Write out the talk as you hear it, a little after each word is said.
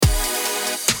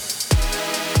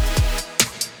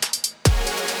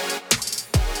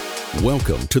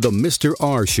Welcome to the Mr.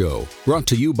 R Show, brought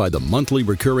to you by the Monthly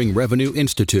Recurring Revenue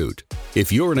Institute.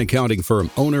 If you're an accounting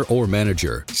firm owner or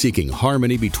manager seeking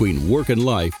harmony between work and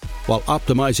life while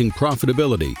optimizing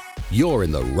profitability, you're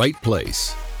in the right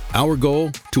place. Our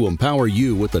goal? To empower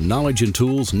you with the knowledge and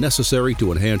tools necessary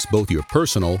to enhance both your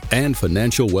personal and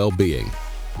financial well-being.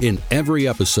 In every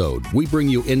episode, we bring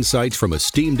you insights from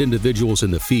esteemed individuals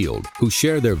in the field who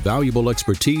share their valuable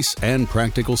expertise and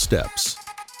practical steps.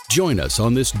 Join us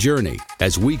on this journey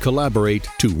as we collaborate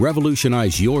to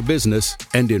revolutionize your business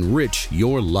and enrich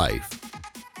your life.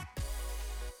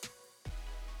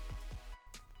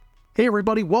 Hey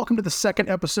everybody, welcome to the second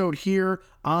episode here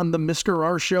on the Mr.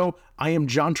 R Show. I am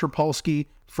John Trapolsky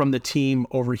from the team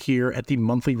over here at the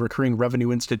Monthly Recurring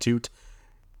Revenue Institute.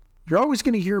 You're always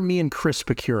going to hear me and Chris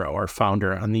Picuro, our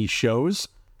founder, on these shows.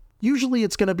 Usually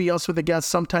it's going to be us with a guest,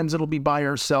 sometimes it'll be by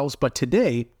ourselves, but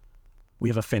today we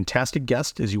have a fantastic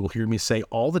guest, as you will hear me say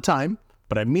all the time,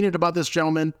 but I mean it about this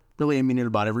gentleman. Really, I mean it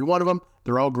about every one of them.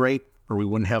 They're all great, or we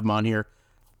wouldn't have them on here.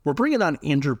 We're bringing on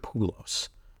Andrew Poulos.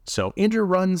 So Andrew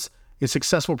runs a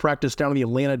successful practice down in the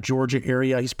Atlanta, Georgia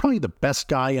area. He's probably the best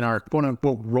guy in our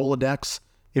quote-unquote Rolodex,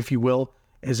 if you will,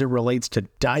 as it relates to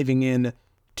diving in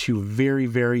to very,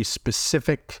 very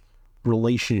specific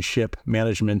relationship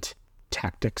management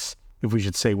tactics, if we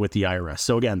should say, with the IRS.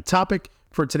 So again, topic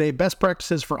for today, best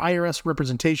practices for IRS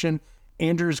representation.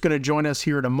 Andrew's going to join us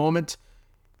here in a moment.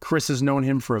 Chris has known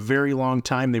him for a very long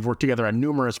time. They've worked together on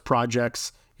numerous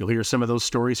projects. You'll hear some of those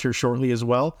stories here shortly as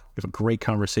well. We have a great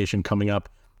conversation coming up.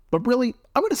 But really,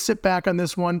 I'm going to sit back on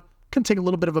this one, can take a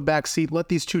little bit of a back seat, let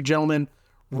these two gentlemen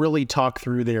really talk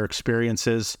through their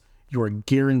experiences. You are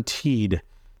guaranteed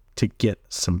to get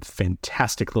some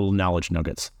fantastic little knowledge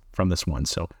nuggets from this one.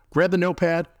 So grab the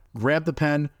notepad, grab the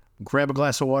pen, grab a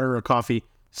glass of water or coffee,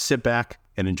 sit back,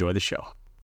 and enjoy the show.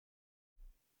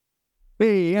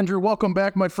 Hey, Andrew, welcome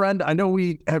back, my friend. I know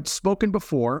we have spoken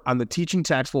before on the Teaching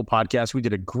Tax Flow podcast. We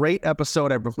did a great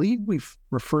episode. I believe we've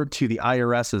referred to the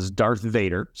IRS as Darth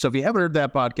Vader. So if you haven't heard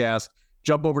that podcast,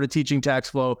 jump over to Teaching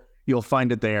Tax Flow. You'll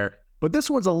find it there. But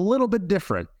this one's a little bit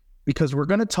different because we're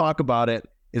going to talk about it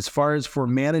as far as for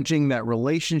managing that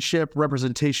relationship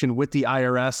representation with the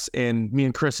IRS. And me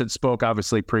and Chris had spoke,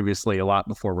 obviously, previously a lot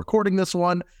before recording this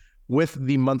one with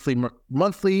the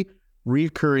monthly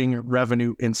Recurring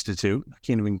Revenue Institute. I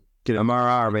can't even get it.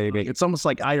 MRR, baby. It's almost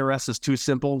like IRS is too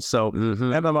simple. So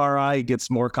MMRI gets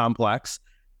more complex.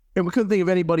 And we couldn't think of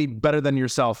anybody better than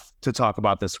yourself to talk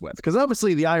about this with. Because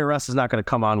obviously the IRS is not going to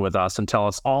come on with us and tell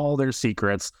us all their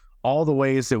secrets, all the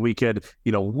ways that we could,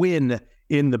 win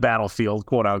in the battlefield,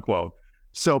 quote unquote.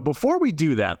 So before we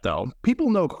do that, though, people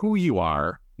know who you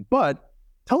are, but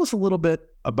tell us a little bit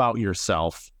about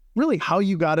yourself, really how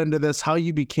you got into this, how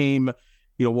you became,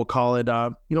 we'll call it,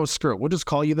 screw it. We'll just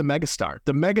call you the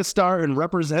megastar and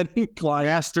representing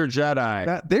Master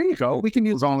Jedi. There you go. We can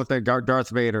use on with the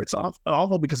Darth Vader. It's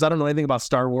awful because I don't know anything about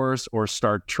Star Wars or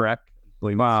Star Trek.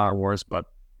 Star Wars, but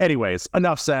anyways,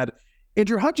 enough said.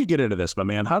 Andrew, how'd you get into this, my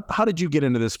man? How did you get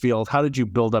into this field? How did you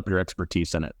build up your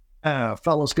expertise in it?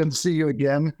 Fellas, good to see you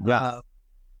again. Yeah.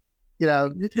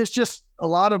 It's just a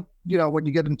lot of, when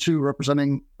you get into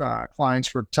representing clients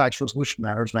for tax resolution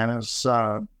matters, man, it's,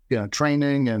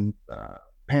 training and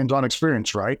hands-on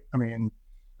experience, right? I mean,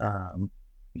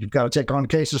 you've got to take on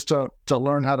cases to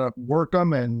learn how to work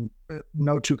them, and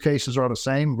no two cases are the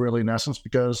same, really, in essence,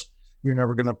 because you're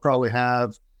never going to probably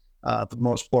have for the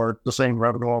most part, the same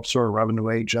revenue officer or revenue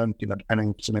agent,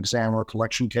 depending if it's an exam or a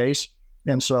collection case.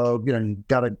 And so, you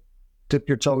got to dip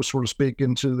your toes, so to speak,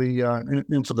 into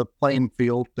the playing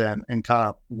field and kind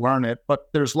of learn it. But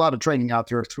there's a lot of training out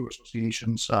there through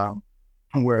associations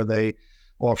where they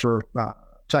offer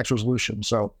tax resolution.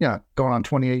 So, going on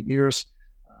 28 years,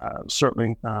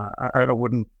 certainly I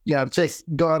wouldn't,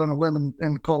 go out on a limb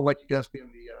and call like you guys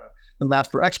being the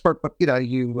master expert, but,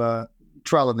 you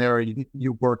trial and error,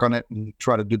 you work on it and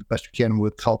try to do the best you can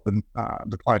with helping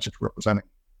the clients that you're representing.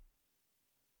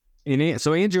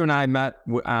 So Andrew and I met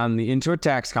on the Intuit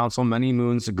Tax Council many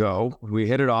moons ago. We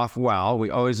hit it off well. We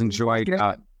always enjoyed...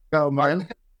 man.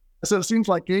 So it seems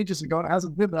like ages ago. It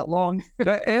hasn't been that long.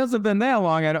 It hasn't been that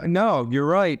long. I don't know. You're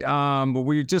right. But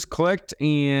we just clicked.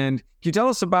 And can you tell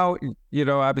us about,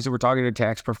 obviously we're talking to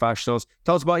tax professionals.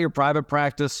 Tell us about your private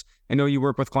practice. I know you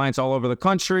work with clients all over the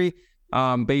country.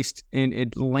 Based in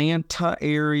Atlanta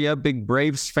area, big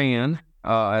Braves fan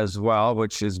as well,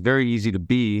 which is very easy to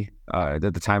be at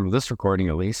the time of this recording,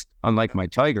 at least, unlike my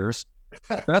Tigers.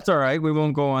 That's all right. We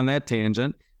won't go on that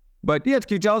tangent. But can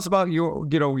you tell us about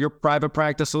your private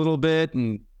practice a little bit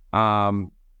and how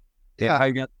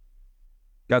you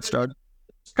got started?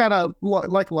 It's kind of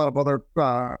like a lot of other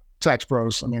tax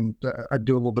pros. I mean, I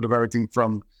do a little bit of everything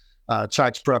from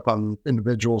tax prep on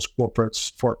individuals,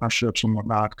 corporates, partnerships, and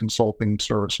whatnot, consulting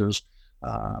services.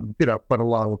 But a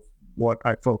lot of what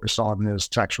I focus on is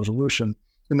tax resolution.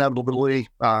 Inevitably,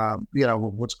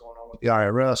 what's going on with the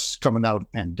IRS coming out of the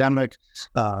pandemic,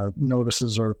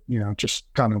 notices are, just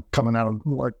kind of coming out of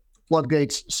like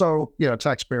floodgates. So,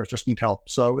 taxpayers just need help.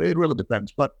 So it really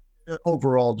depends. But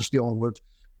overall, just dealing with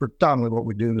predominantly what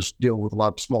we do is deal with a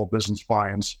lot of small business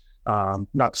clients.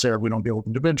 Not to say we don't deal with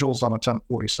individuals on a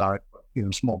 1040 side,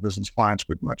 but, small business clients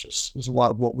pretty much is a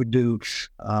lot of what we do,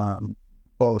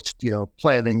 both,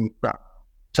 planning,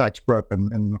 tax prep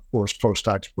and of course,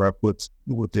 post-tax prep with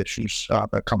issues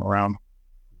that come around.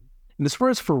 And as far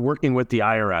as for working with the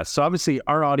IRS, so obviously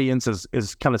our audience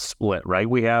is kind of split, right?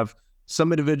 We have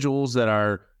some individuals that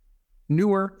are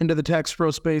newer into the tax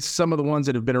pro space, some of the ones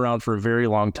that have been around for a very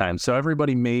long time. So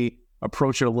everybody may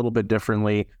approach it a little bit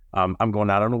differently. I'm going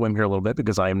out on a whim here a little bit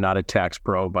because I am not a tax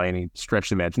pro by any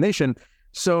stretch of the imagination.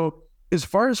 So as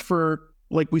far as for,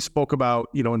 like we spoke about,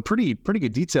 in pretty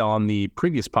good detail on the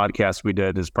previous podcast we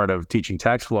did as part of Teaching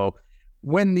Tax Flow,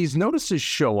 when these notices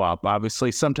show up,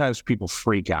 obviously sometimes people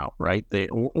freak out, right?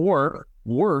 Or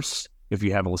worse, if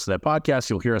you haven't listened to that podcast,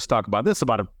 you'll hear us talk about this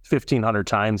about 1,500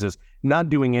 times, is not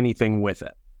doing anything with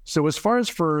it. So as far as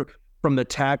from the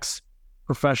tax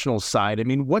professional side, I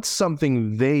mean, what's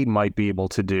something they might be able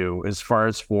to do as far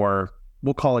as for,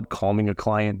 we'll call it calming a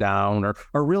client down,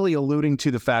 or really alluding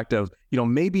to the fact of,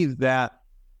 maybe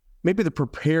the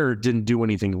preparer didn't do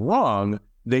anything wrong.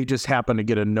 They just happen to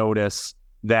get a notice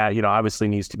that, obviously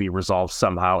needs to be resolved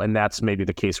somehow. And that's maybe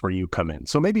the case where you come in.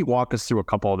 So maybe walk us through a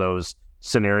couple of those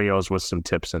scenarios with some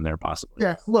tips in there possibly.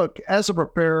 Yeah, look, as a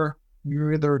preparer,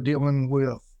 you're either dealing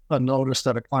with a notice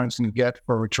that a client's going to get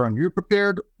for a return you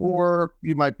prepared, or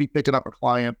you might be picking up a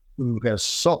client who has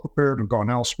self-prepared or gone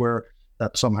elsewhere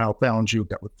that somehow found you,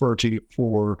 got referred to you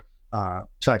for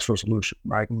tax resolution,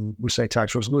 right? And we say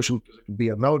tax resolution because it could be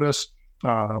a notice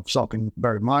of something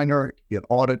very minor, it could be an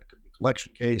audit, it could be a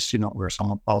collection case, where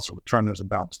someone files a return there's a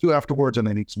balance due afterwards and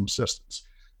they need some assistance.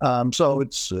 So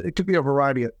it could be a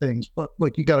variety of things, but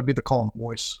you got to be the calm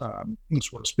voice, so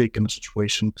to speak, in the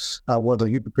situation, whether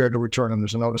you prepared to return and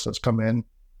there's a notice that's come in.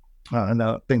 And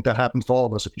I think that happens to all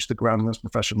of us if you stick around in this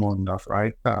profession long enough,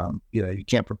 right? You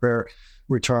can't prepare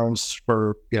returns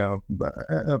for,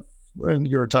 in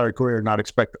your entire career, not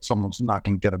expect that someone's not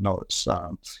going to get a notice.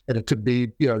 And it could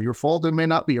be, your fault. It may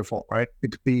not be your fault, right? It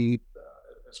could be,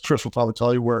 as Chris will probably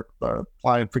tell you, where a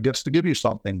client forgets to give you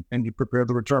something and you prepare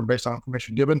the return based on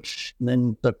information given, and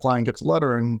then the client gets a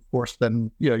letter, and of course, then,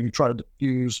 you try to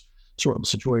diffuse sort of the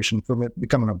situation from it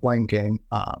becoming a blame game.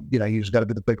 You just got to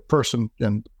be the big person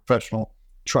and professional,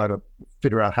 try to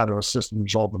figure out how to assist and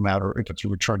resolve the matter if it's a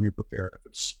return you prepared. If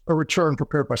it's a return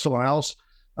prepared by someone else,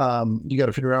 you got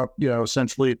to figure out,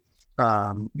 essentially,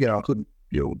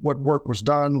 what work was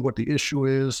done, what the issue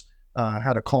is,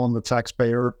 how to call in the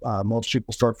taxpayer. Most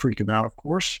people start freaking out, of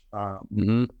course,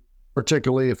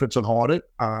 particularly if it's an audit.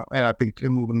 And I think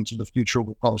moving into the future,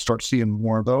 we'll probably start seeing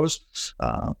more of those,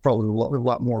 probably a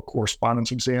lot more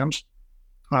correspondence exams.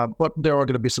 But there are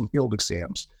going to be some field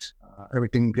exams.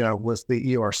 Everything, with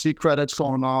the ERC credits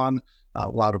going on, a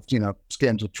lot of,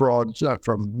 scams of fraud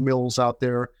from mills out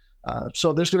there.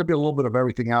 So there's going to be a little bit of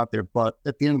everything out there, but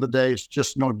at the end of the day, it's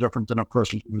just no different than a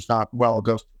person who's not well,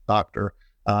 goes to the doctor.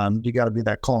 You got to be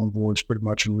that calm voice pretty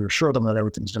much and reassure them that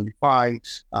everything's going to be fine.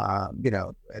 At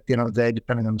the end of the day,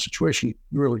 depending on the situation, you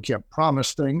really can't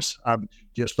promise things. You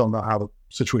just don't know how the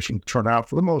situation can turn out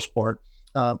for the most part.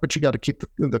 But you got to keep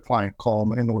the client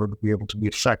calm in order to be able to be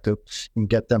effective and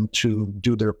get them to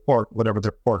do their part, whatever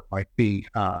their part might be,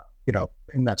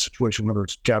 in that situation, whether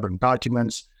it's gathering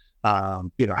documents,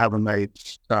 having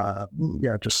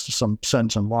just some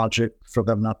sense and logic for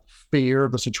them not to fear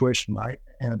the situation, right?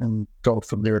 And go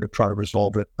from there to try to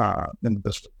resolve it in the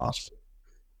best way possible.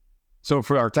 So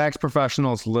for our tax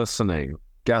professionals listening,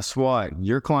 guess what?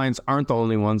 Your clients aren't the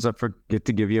only ones that forget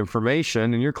to give you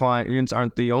information, and your clients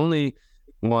aren't the only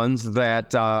ones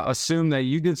that assume that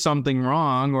you did something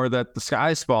wrong or that the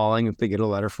sky's falling if they get a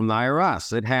letter from the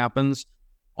IRS. It happens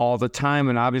all the time,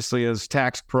 and obviously as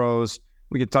tax pros,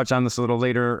 we could touch on this a little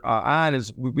later on,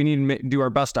 is we need to do our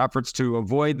best efforts to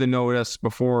avoid the notice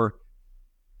before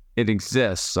it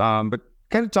exists. But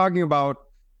kind of talking about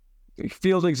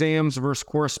field exams versus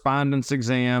correspondence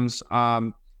exams,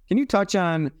 can you touch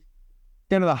on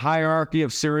kind of the hierarchy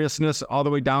of seriousness all the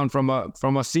way down from a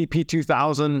CP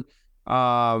 2000?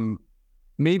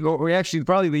 Maybe, or actually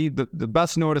probably the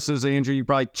best notices, Andrew, you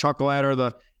probably chuckle at, are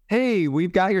the hey,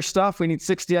 we've got your stuff. We need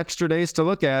 60 extra days to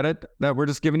look at it. That we're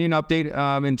just giving you an update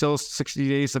until 60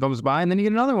 days comes by. And then you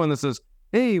get another one that says,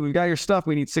 hey, we've got your stuff.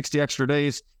 We need 60 extra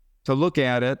days to look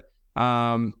at it.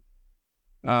 But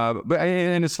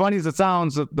as funny as it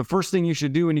sounds, the first thing you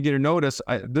should do when you get a notice,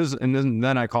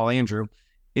 then I call Andrew,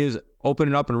 is open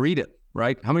it up and read it,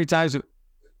 right? How many times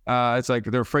it's like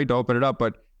they're afraid to open it up,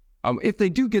 but if they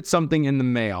do get something in the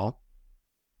mail,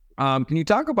 can you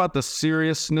talk about the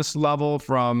seriousness level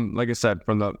from, like I said,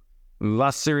 from the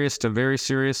less serious to very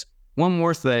serious? One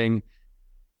more thing,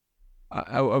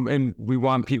 and we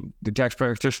want the tax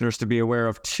practitioners to be aware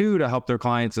of too, to help their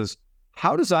clients, is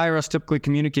how does IRS typically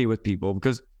communicate with people?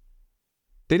 Because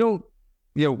they don't,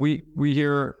 we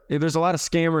hear there's a lot of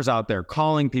scammers out there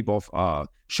calling people,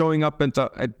 showing up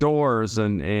at doors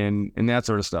and that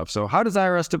sort of stuff. So how does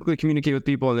IRS typically communicate with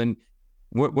people? And then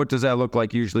what does that look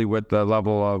like usually with the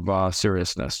level of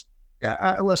seriousness?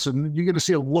 Yeah, listen, you're going to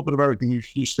see a little bit of everything.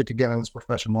 You stick again in this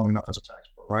profession long enough as a tax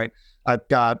pro, right? I've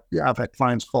had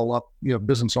clients call up,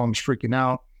 business owners freaking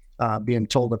out, being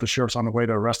told that the sheriff's on the way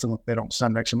to arrest them if they don't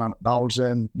send X amount of dollars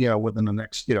in, within the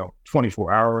next,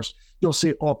 24 hours. You'll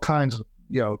see all kinds of,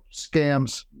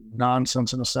 scams,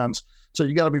 nonsense in a sense. So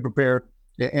you got to be prepared.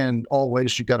 And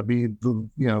always you got to be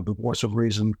the voice of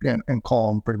reason and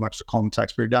call them pretty much to calm the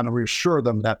taxpayer down and reassure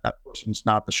them that that person's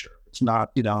not the sheriff. It's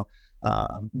not, the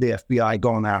FBI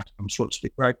going after them, so to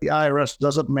speak, right? The IRS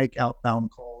doesn't make outbound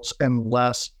calls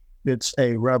unless it's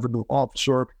a revenue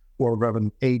officer or a revenue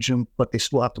agent, but they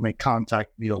still have to make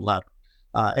contact via letter.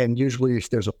 And usually if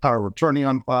there's a power of attorney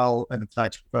on file and the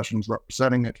tax professional is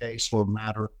representing a case or a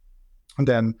matter,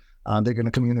 then they're going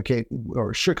to communicate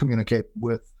or should communicate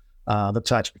with the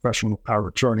tax professional power of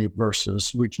attorney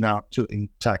versus reaching out to the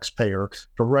taxpayer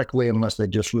directly, unless they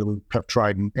just really have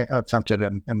tried and attempted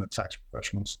and the tax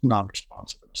professional's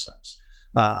non-responsive in a sense.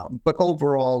 But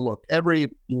overall, look,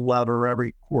 every letter,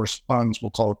 every correspondence,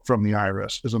 we'll call it, from the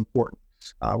IRS is important.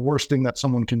 Worst thing that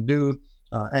someone can do,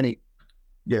 any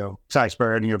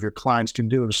taxpayer, any of your clients can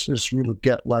do is really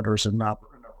get letters and not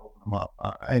them up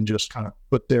and just kind of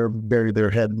bury their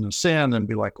head in the sand and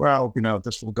be like, well,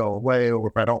 this will go away, or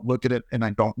if I don't look at it and I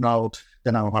don't know,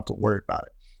 then I don't have to worry about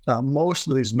it. Most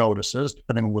of these notices,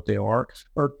 depending on what they are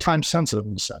time sensitive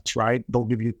in a sense, right? They'll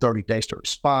give you 30 days to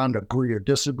respond, agree or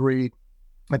disagree.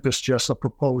 If it's just a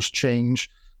proposed change,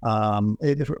 from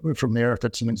there, if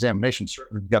it's an examination,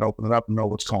 certainly you got to open it up and know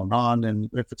what's going on.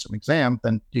 And if it's an exam,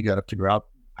 then you got to figure out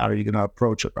how are you going to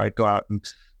approach it, right? Go out and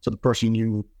to the person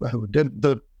who did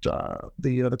the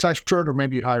tax return, or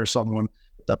maybe you hire someone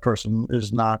that person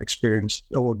is not experienced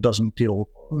or doesn't deal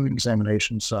with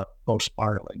examinations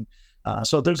post-filing.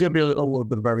 So there's going to be a little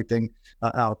bit of everything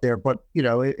out there, but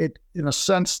it in a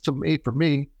sense, for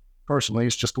me personally,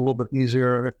 it's just a little bit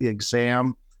easier if the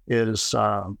exam is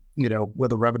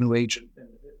with a revenue agent,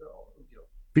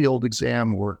 field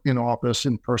exam or in office,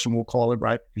 in person, we'll call it,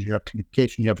 right? Because you have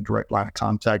communication, you have a direct line of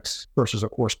contact versus a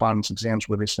correspondence exams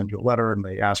where they send you a letter and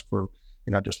they ask for,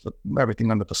 just everything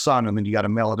under the sun. And then you got to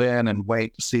mail it in and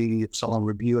wait to see if someone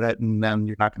reviewed it. And then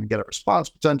you're not going to get a response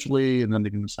potentially. And then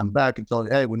they're going to send back and tell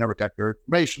you, hey, we never got your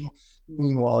information.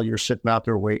 Meanwhile, you're sitting out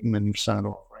there waiting and you send it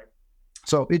off, right?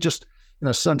 So it just, in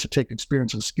a sense, to take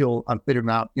experience and skill on figuring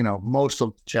out, most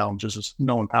of the challenges is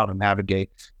knowing how to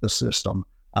navigate the system.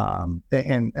 And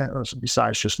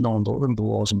besides just knowing the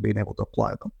laws and being able to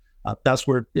apply them. That's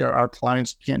where our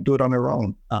clients can't do it on their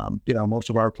own.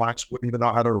 Most of our clients wouldn't even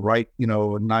know how to write,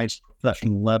 a nice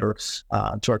professional letter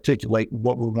to articulate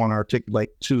what we want to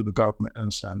articulate to the government in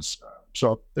a sense.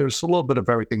 So there's a little bit of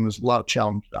everything. There's a lot of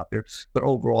challenges out there. But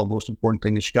overall, the most important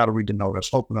thing is you got to read the notice,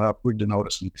 open it up, read the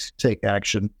notice, and take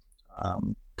action.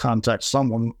 Contact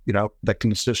someone, that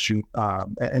can assist you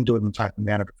and do it in a timely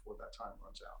manner before that time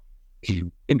runs out.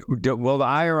 And will the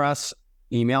IRS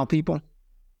email people?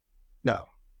 No.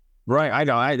 Right, I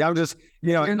know. I'm just,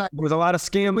 with a lot of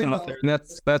scams out there, and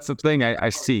that's the thing I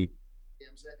see.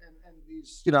 And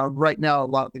these, right now, a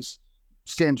lot of these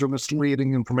scams are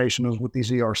misleading information with these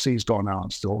ERCs going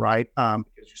on still, right? Because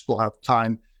you still have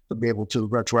time to be able to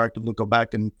retroactively go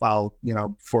back and file,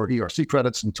 for ERC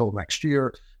credits until next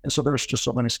year. And so there's just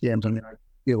so many scams. I mean,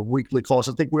 weekly calls.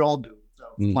 I think we all do.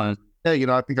 So, hey,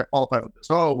 I think I qualify with this.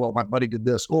 Oh, well, my buddy did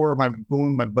this, or my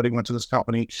buddy went to this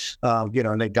company,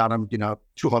 and they got him,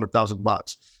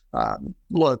 $200,000.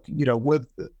 Look,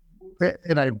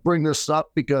 and I bring this up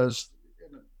because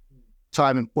in the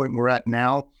time and point we're at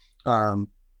now,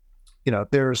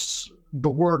 there's the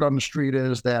word on the street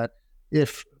is that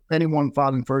if anyone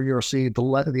filing for a ERC, the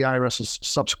IRS is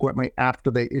subsequently, after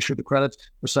they issue the credits,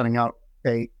 they're sending out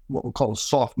what we call a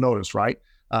soft notice, right?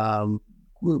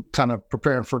 kind of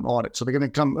preparing for an audit. So they're going to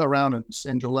come around and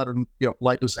send you a letter,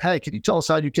 like, hey, can you tell us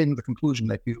how you came to the conclusion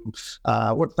that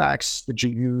what facts did you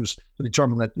use to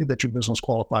determine that your business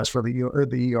qualifies for the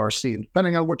ERC? And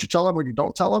depending on what you tell them or you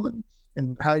don't tell them,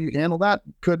 and how you handle that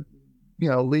could,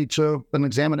 lead to an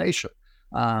examination.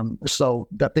 So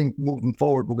that thing moving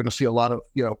forward, we're going to see a lot of,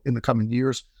 in the coming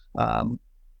years, a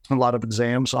lot of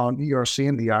exams on ERC,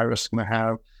 and the IRS is going to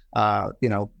have,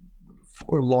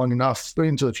 for long enough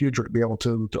into the future to be able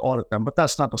to audit them. But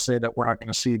that's not to say that we're not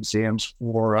going to see exams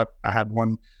for, I had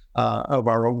one of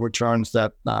our own returns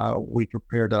that I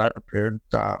prepared, a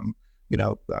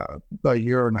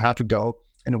year and a half ago,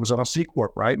 and it was on a C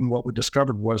Corp, right? And what we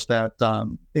discovered was that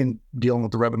in dealing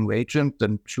with the revenue agent,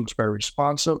 and she was very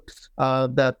responsive,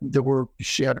 that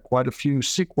she had quite a few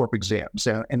C Corp exams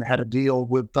and had to deal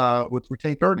with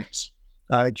retained earnings,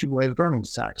 accumulated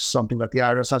earnings tax, something that the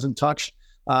IRS hasn't touched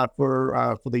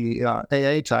for the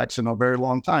AA tax in a very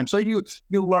long time. So you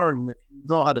learn, you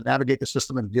know how to navigate the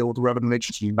system and deal with the revenue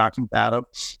agency. You back them data,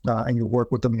 and you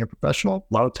work with them. You're professional.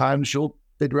 A lot of times you'll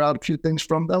figure out a few things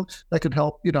from them that could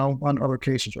help, on other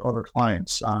cases or other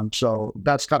clients. So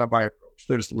that's kind of my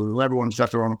approach. Everyone's got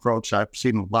their own approach. I've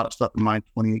seen a lot of stuff in my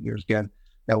 28 years again,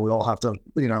 that we all have to,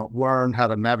 learn how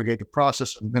to navigate the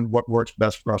process, and then what works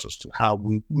best for us as to how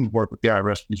we work with the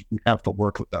IRS. We have to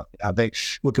work with them.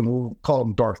 We'll call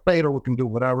them Darth Vader, we can do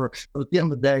whatever. But at the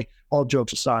end of the day, all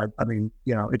jokes aside,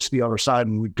 it's the other side,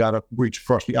 and we've got to reach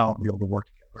across the aisle and be able to work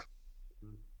together.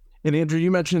 And Andrew, you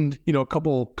mentioned, a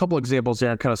couple examples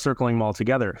there, kind of circling them all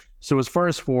together. So as far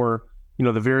as for,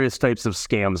 the various types of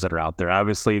scams that are out there,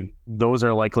 obviously those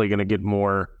are likely going to get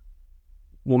more,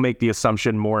 we'll make the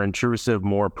assumption, more intrusive,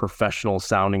 more professional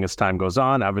sounding as time goes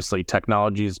on. Obviously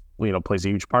technology plays a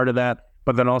huge part of that.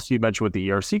 But then also you mentioned with the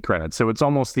ERC credit. So it's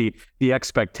almost the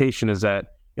expectation is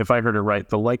that, if I heard it right,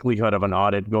 the likelihood of an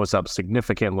audit goes up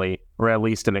significantly, or at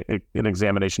least an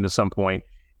examination to some point,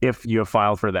 if you have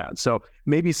filed for that. So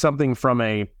maybe something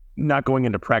from not going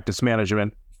into practice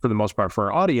management for the most part for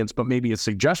our audience, but maybe a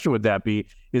suggestion would that be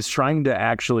is trying to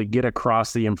actually get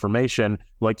across the information,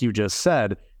 like you just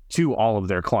said, to all of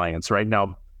their clients. Right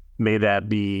now, may that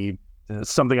be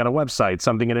something on a website,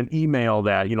 something in an email,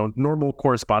 that, normal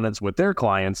correspondence with their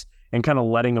clients, and kind of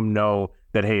letting them know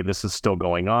that, hey, this is still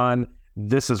going on.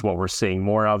 This is what we're seeing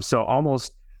more of. So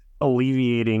almost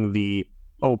alleviating the,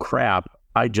 oh crap,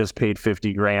 I just paid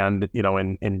 50 grand,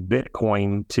 in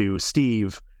Bitcoin to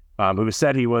Steve, who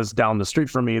said he was down the street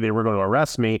from me. They were going to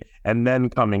arrest me, and then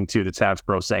coming to the tax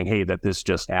pro saying, hey, that this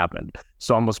just happened.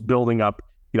 So almost building up,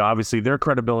 obviously their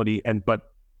credibility,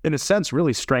 but in a sense,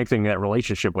 really strengthening that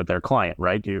relationship with their client,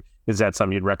 right? Is that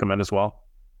something you'd recommend as well?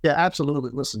 Yeah,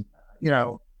 absolutely. Listen,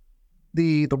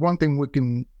 the one thing we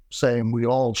can say, and we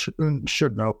all should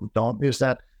know if we don't, is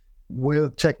that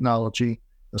with technology,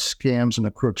 the scams and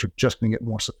the crooks are just going to get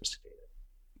more sophisticated.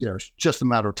 It's just a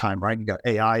matter of time, right? You got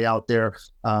AI out there.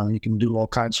 You can do all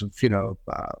kinds of,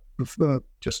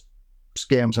 just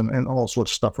scams and all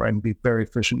sorts of stuff, right? And be very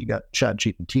efficient. You got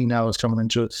ChatGPT now is coming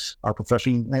into our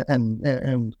profession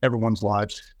and everyone's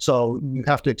lives. So you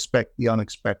have to expect the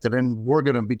unexpected. And we're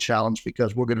going to be challenged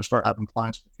because we're going to start having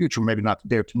clients in the future, maybe not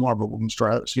today or tomorrow, but we're going to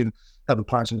start having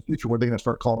clients in the future where they're going to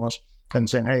start calling us and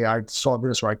saying, hey, I saw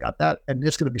this or I got that. And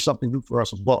it's going to be something new for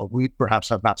us as well. We perhaps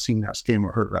have not seen that scam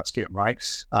or heard of that scam, right?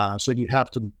 So you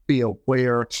have to be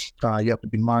aware. You have to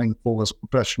be mindful as a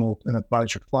professional and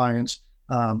advise your clients.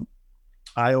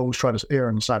 I always try to err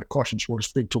on the side of caution, so to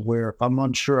speak, to where if I'm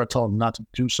unsure, I tell them not to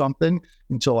do something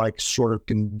until I sort of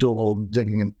can do a little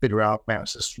digging and figure out, man,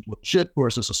 is this legit or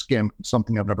is this a scam?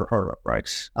 Something I've never heard of, right?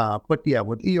 But yeah,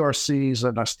 with ERCs,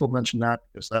 and I still mention that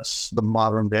because that's the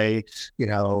modern day,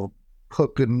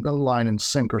 hook and line and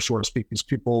sinker, so to speak. These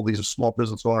people, these small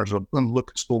business owners are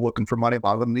still looking for money. A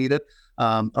lot of them need it.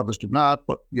 Others do not.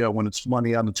 But, when it's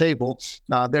money on the table,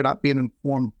 they're not being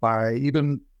informed by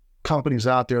even companies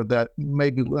out there that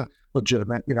may be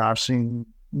legitimate. I've seen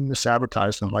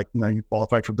misadvertising, like, you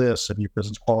qualify for this and your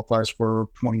business qualifies for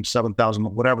 $27,000 or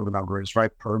whatever the number is,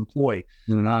 right, per employee.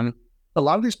 Mm-hmm. A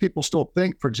lot of these people still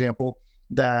think, for example,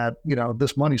 that,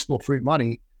 this money is still free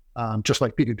money, just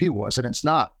like PPP was, and it's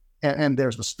not. And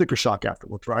there's the sticker shock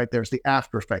afterwards, right? There's the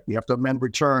after effect. You have to amend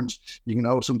returns. You can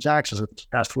owe some taxes. If it's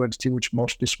passed through entity, which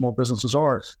most of these small businesses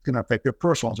are, it's going to affect their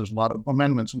personal. There's a lot of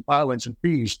amendments and filings and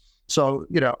fees. So,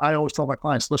 I always tell my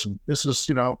clients, listen, this is,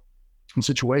 a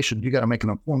situation. You got to make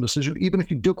an informed decision. Even if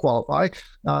you do qualify,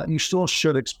 you still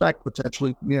should expect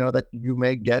potentially, that you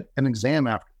may get an exam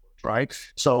afterwards, right?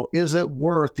 So is it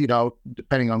worth,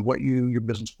 depending on what your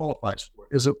business qualifies for,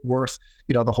 is it worth,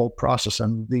 the whole process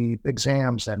and the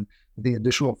exams and the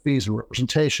additional fees and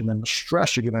representation and the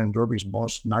stress you're going to endure, because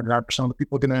most 99% of the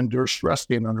people are going to endure stress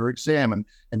being under exam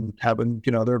and having,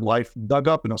 their life dug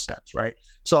up in a sense, right?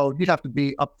 So you have to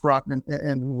be upfront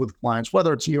and with clients,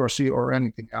 whether it's ERC or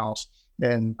anything else.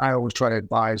 And I always try to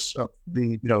advise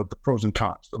the pros and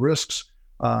cons, the risks,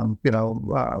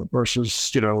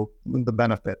 versus, the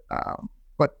benefit.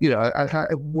 But,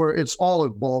 where it's all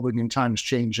evolving and times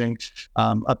changing.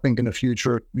 I think in the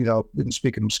future, in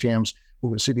speaking of scams, we're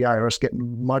going to see the IRS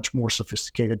getting much more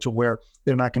sophisticated to where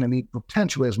they're not going to need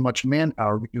potentially as much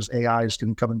manpower because AI is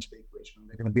going to come into the equation.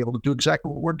 They're going to be able to do exactly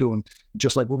what we're doing,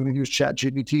 just like we're going to use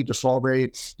ChatGPT to solve a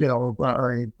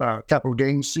capital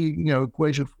gains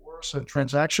equation for us, a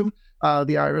transaction.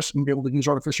 The IRS can be able to use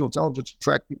artificial intelligence to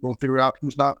track people and figure out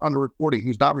who's not underreporting,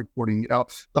 who's not reporting,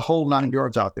 the whole 9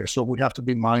 yards out there. So we have to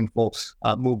be mindful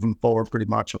moving forward pretty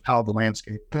much of how the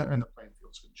landscape and the playing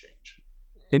field is going to change.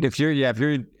 And if you're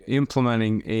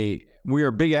implementing we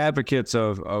are big advocates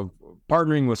of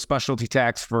partnering with specialty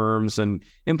tax firms and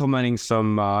implementing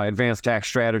some advanced tax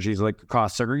strategies like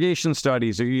cost segregation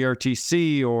studies or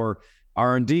ERTC or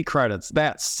R&D credits.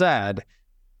 That said,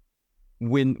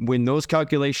 when those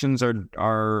calculations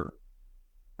are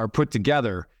put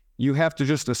together, you have to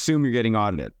just assume you're getting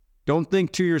audited. Don't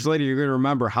think 2 years later you're going to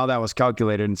remember how that was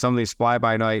calculated in some of these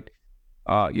fly-by-night,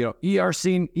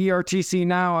 ERTC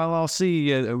now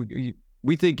LLC.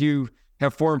 We think you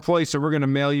have 4 employees, so we're going to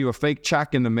mail you a fake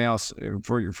check in the mail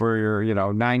for your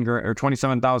 $9,000 or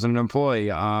 $27,000 an employee.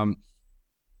 And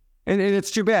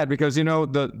it's too bad because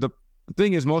the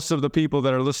thing is, most of the people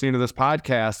that are listening to this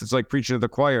podcast, it's like preaching to the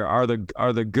choir, are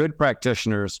the good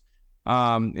practitioners,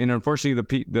 and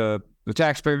unfortunately, the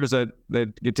taxpayers that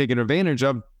get taken advantage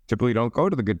of typically don't go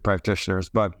to the good practitioners.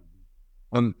 But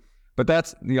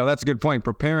that's that's a good point.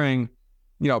 Preparing,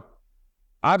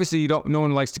 obviously no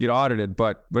one likes to get audited,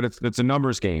 but it's a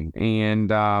numbers game,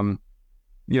 and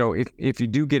if you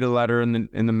do get a letter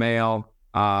in the mail,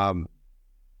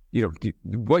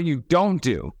 what you don't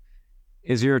do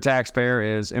is, you're a taxpayer,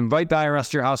 is invite the IRS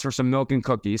to your house for some milk and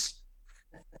cookies.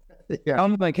 Yeah.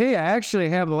 I'm like, hey, I actually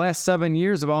have the last 7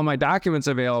 years of all my documents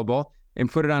available,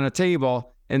 and put it on a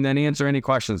table and then answer any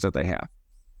questions that they have.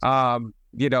 Find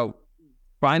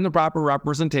the proper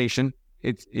representation.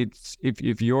 It's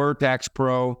if you're a tax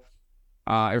pro,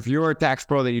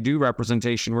 that you do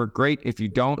representation work, great. If you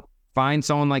don't, find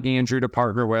someone like Andrew to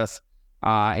partner with,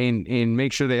 and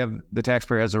make sure the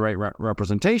taxpayer has the right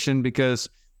representation, because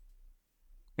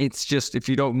it's just, if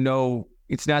you don't know,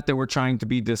 it's not that we're trying to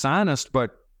be dishonest,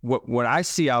 but what I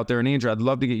see out there, and Andrew, I'd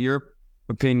love to get your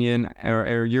opinion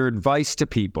or your advice to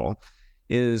people,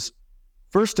 is,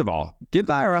 first of all, give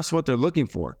the IRS what they're looking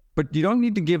for, but you don't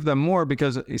need to give them more,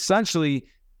 because essentially,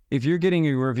 if you're getting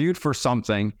reviewed for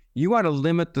something, you want to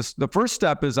limit the first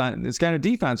step is kind of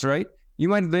defense, right?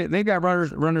 They got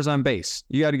runners on base.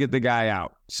 You got to get the guy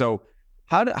out. So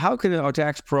how can a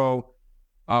tax pro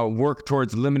work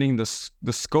towards limiting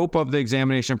the scope of the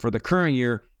examination for the current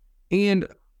year and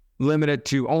limit it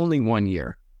to only 1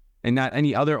 year and not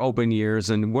any other open years?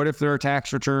 And what if there are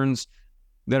tax returns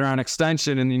that are on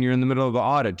extension and then you're in the middle of the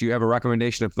audit? Do you have a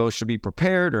recommendation if those should be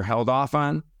prepared or held off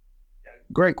on?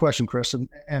 Great question, Chris.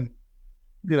 And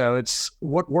it's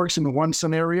what works in one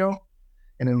scenario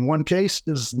and in one case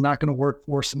is not going to work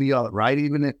for us in the other, right?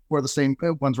 Even if we're the same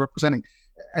ones representing.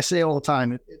 I say all the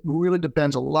time, it really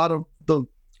depends. A lot of the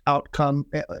outcome,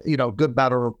 good,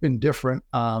 bad, or indifferent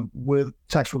with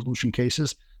tax resolution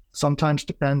cases sometimes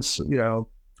depends,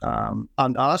 on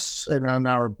us and on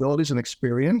our abilities and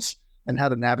experience and how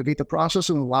to navigate the process.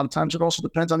 And a lot of times it also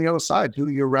depends on the other side, who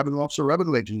your revenue officer,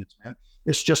 revenue agent is, man.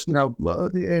 It's just,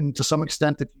 and to some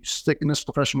extent, if you stick in this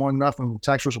profession long enough in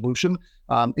tax resolution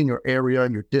in your area,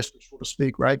 in your district, so to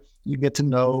speak, right, you get to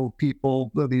know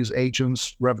people, these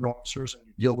agents, revenue officers, and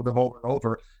you deal with them over and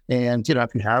over. And,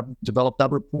 if you have developed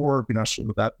that rapport, sort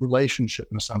of that relationship,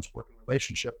 in a sense, working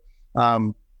relationship,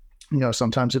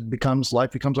 sometimes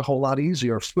life becomes a whole lot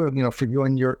easier, for you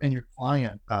and your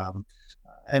client.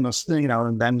 And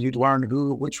then you'd learn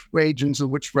which agents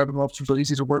and which revenue officers are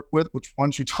easy to work with, which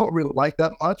ones you don't really like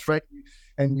that much, right?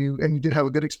 And you did have a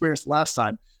good experience last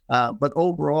time. But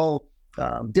overall,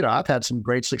 I've had some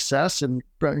great success, and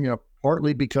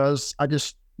partly because I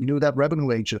just knew that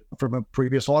revenue agent from a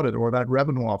previous audit or that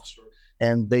revenue officer,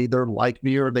 and they either like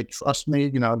me or they trust me.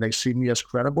 They see me as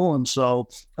credible, and so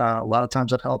a lot of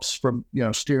times that helps from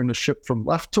steering the ship from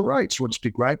left to right, so to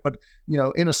speak, right? But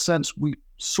in a sense, we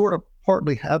sort of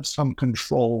partly have some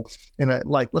control in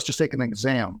let's just take an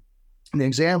exam. the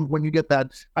exam, when you get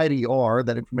that IDR,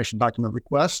 that information document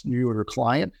request, you or your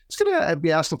client, it's going to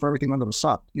be asking for everything under the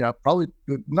sun. Probably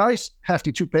a nice,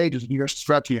 hefty 2 pages, and you're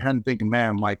scratching your head and thinking,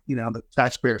 man, the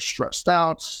taxpayer's stressed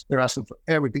out. They're asking for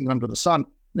everything under the sun.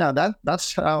 Now,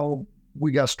 that's how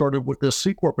we got started with this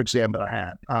C Corp exam that I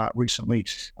had recently.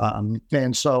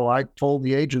 And so I told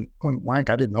the agent point blank,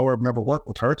 I didn't know her, I've never worked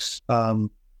with her.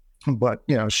 But,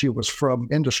 she was from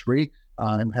industry.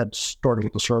 And had started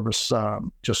with the service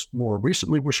just more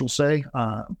recently, we shall say.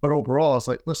 But overall, I was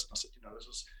like, listen, I said, this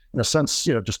is, in a sense,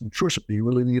 just intrusive. You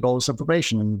really need all this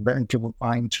information, and then can we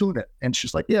fine tune it? And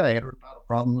she's like, yeah, I had a lot of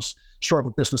problems, short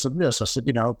with this and this. I said,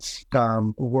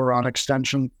 we're on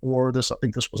extension for this. I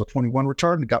think this was a 21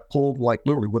 return. It got pulled like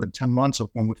literally within 10 months of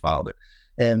when we filed it.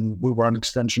 And we were on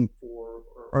extension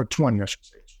or 20, I should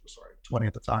say. Sorry, 20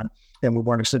 at the time. And we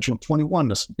were on extension of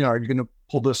 21. Are you going to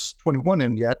pull this 21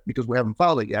 in yet? Because we haven't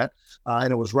filed it yet.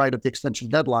 And it was right at the extension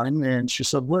deadline. And she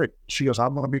said, wait, she goes,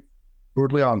 I'm going to be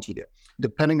brutally honest with you.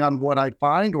 Depending on what I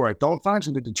find or I don't find, it's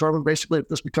going to determine basically if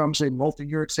this becomes a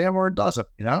multi-year exam or it doesn't.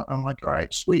 I'm like, all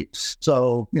right, sweet.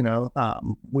 So,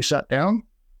 we sat down,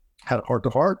 had a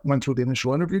heart-to-heart, went through the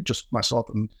initial interview, just myself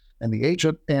and the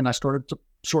agent. And I started to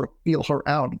sort of feel her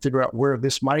out and figure out where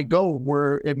this might go,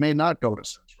 where it may not go, in a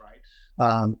sense,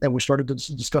 right? And we started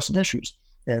discussing issues.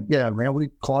 And yeah, man, we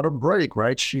caught a break,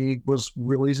 right? She was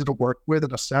real easy to work with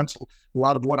in a sense. A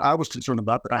lot of what I was concerned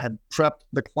about, that I had prepped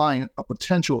the client of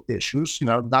potential issues,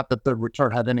 not that the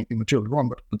return had anything materially wrong,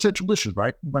 but potential issues,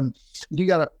 right? When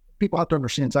people have to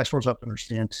understand, tax firms have to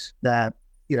understand that,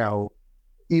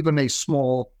 even a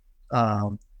small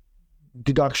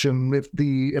deduction,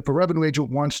 if a revenue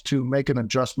agent wants to make an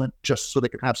adjustment just so they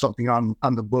can have something on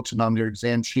the books and on their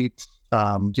exam sheet,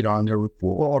 on their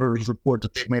auditor's report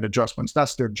that they've made adjustments,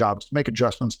 that's their job, is to make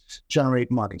adjustments,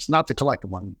 generate money. It's not to collect the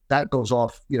money. That goes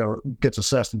off, gets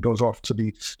assessed and goes off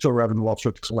to a revenue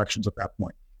officer to collections at that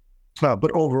point. But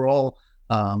overall,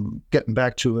 getting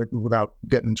back to it without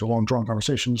getting into long, drawn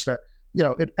conversations, that,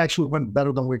 it actually went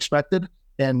better than we expected.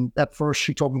 And at first,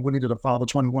 she told me we needed to file the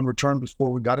 21 return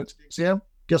before we got into the exam.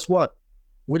 Guess what?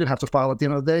 We didn't have to file at the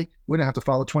end of the day. We didn't have to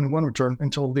file a 21 return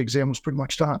until the exam was pretty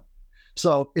much done.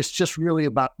 So it's just really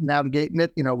about navigating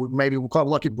it. Maybe we'll call it a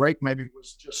lucky break. Maybe it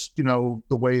was just, the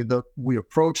way that we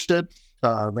approached it.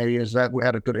 Maybe is that we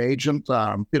had a good agent,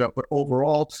 but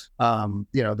overall,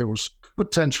 there was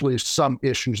potentially some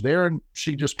issues there. And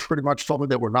she just pretty much told me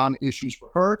that were non-issues for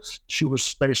her. She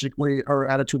was basically, her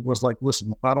attitude was like,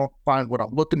 listen, if I don't find what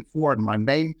I'm looking for on my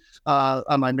main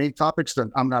topics,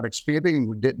 then I'm not expanding.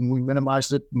 We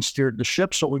minimized it and steered the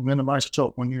ship. So we minimized it to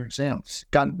a 1-year exam.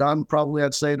 Got done probably,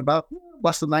 I'd say, in about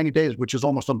less than 90 days, which is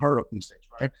almost unheard of these days,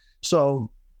 right?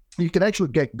 So you can actually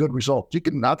get good results.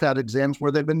 I've had exams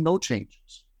where there've been no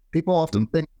changes. People often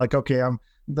think like, okay, I'm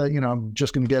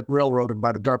just going to get railroaded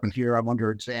by the government here. I'm under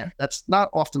exam. That's not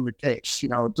often the case.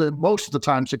 Most of the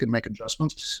times you can make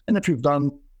adjustments. And if you've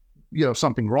done,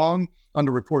 something wrong,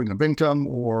 under-reporting of income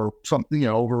or something,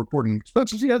 over-reporting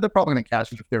expenses, they're probably going to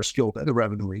catch it if they're skilled at the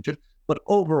revenue agent. But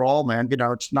overall, man,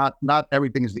 it's not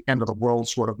everything is the end of the world,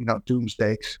 sort of,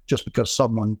 doomsday, just because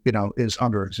someone, is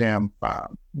under exam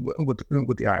with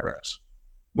the IRS.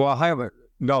 Well,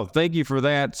 no, thank you for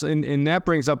that. And that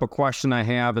brings up a question I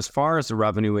have as far as the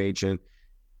revenue agent.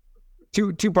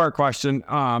 Two-part question.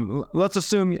 Let's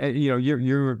assume,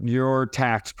 your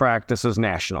tax practice is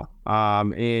national,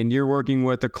 and you're working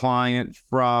with a client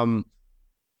from,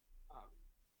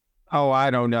 I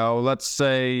don't know, let's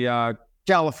say,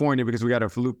 California, because we got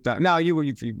to loop that. Now you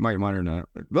might want to know.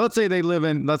 Let's say they live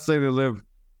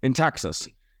in Texas,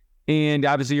 and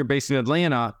obviously you're based in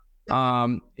Atlanta,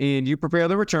 and you prepare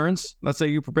the returns. Let's say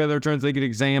you prepare the returns, they get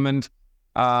examined.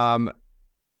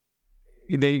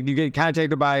 You get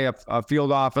contacted by a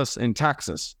field office in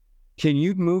Texas. Can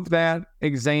you move that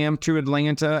exam to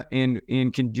Atlanta? And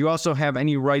do you also have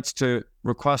any rights to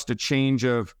request a change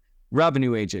of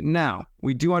revenue agent? Now,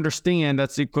 we do understand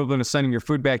that's the equivalent of sending your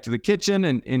food back to the kitchen,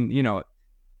 and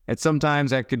and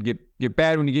sometimes that could get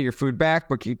bad when you get your food back.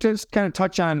 But can you just kind of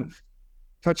touch on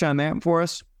that for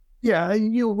us? Yeah,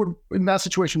 you would, in that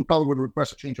situation, probably would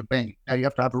request a change of venue. Now, you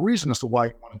have to have a reason as to why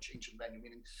you want to change the venue,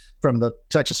 meaning from the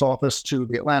Texas office to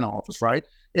the Atlanta office, right?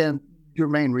 And your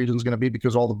main reason is going to be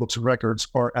because all the books and records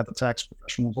are at the tax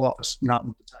professional's office, not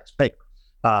with the taxpayer.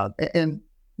 And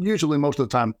usually, most of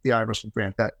the time, the IRS will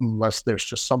grant that unless there's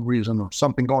just some reason or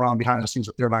something going on behind the scenes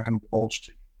that they're not going to divulge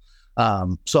to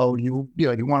you. So you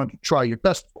want to try your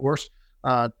best, of course,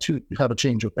 to have a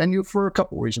change of venue for a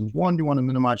couple of reasons. One, you want to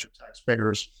minimize your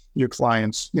taxpayers, your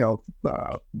clients,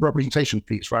 representation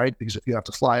fees, right? Because if you have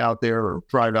to fly out there or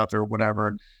drive out there or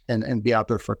whatever and be out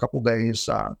there for a couple of days,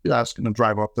 that's going to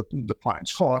drive up the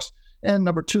client's cost. And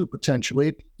number two,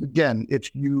 potentially, again,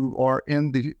 if you are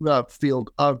in the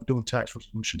field of doing tax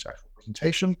resolution, tax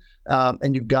representation,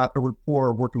 and you've got a rapport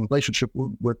or working relationship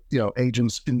with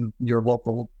agents in your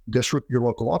local district, your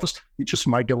local office, you just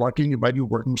might get lucky and you might be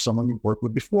working with someone you've worked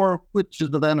with before, which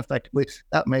is then effectively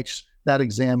that makes that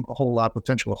exam a whole lot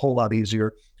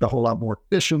easier, a whole lot more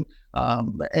efficient.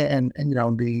 And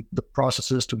the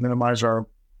processes to minimize our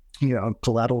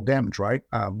collateral damage, right?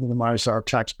 Minimize our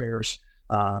taxpayers'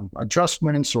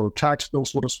 adjustments or tax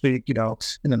bills, so to speak, in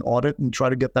an audit, and try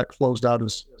to get that closed out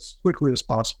as quickly as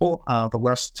possible. The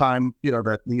less time,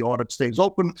 that the audit stays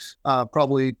open,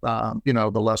 probably,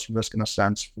 the less risk in a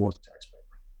sense for the taxpayer.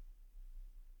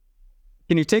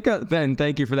 Can you Ben,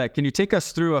 thank you for that. Can you take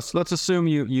us through let's assume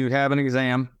you have an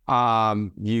exam,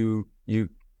 you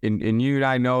and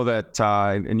I know that,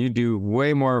 and you do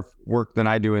way more work than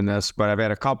I do in this, but I've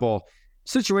had a couple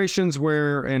situations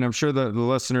where, and I'm sure the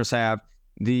listeners have,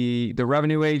 the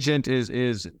revenue agent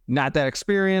is not that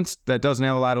experienced, that doesn't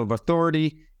have a lot of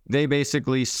authority. They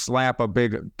basically slap a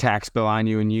big tax bill on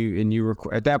you, and you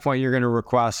at that point you're going to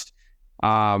request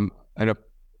a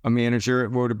manager.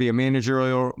 Would it be a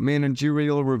managerial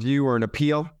review or an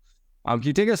appeal? Can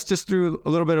you take us just through a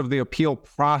little bit of the appeal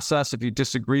process if you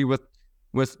disagree with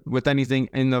anything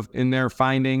in their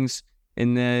findings,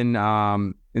 and then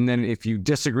if you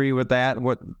disagree with that,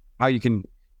 how you can?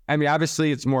 I mean,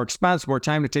 obviously it's more expense, more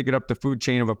time to take it up the food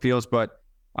chain of appeals, but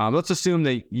let's assume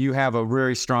that you have a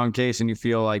very strong case and you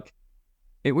feel like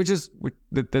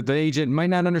the agent might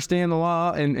not understand the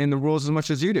law and the rules as much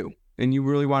as you do, and you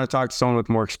really want to talk to someone with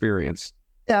more experience.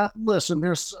 Yeah, listen,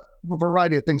 there's a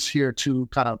variety of things here to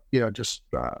kind of, just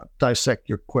dissect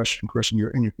your question, Chris, and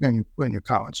your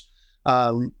comments.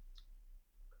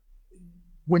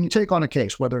 When you take on a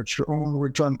case, whether it's your own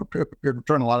return, prepared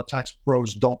return, a lot of tax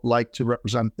pros don't like to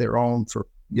represent their own for,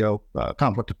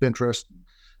 conflict of interest,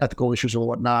 ethical issues or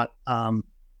whatnot.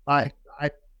 I've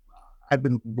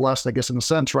been blessed, I guess, in a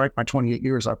sense, right? My 28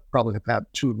 years, I probably have had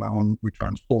 2 of my own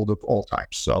returns pulled of all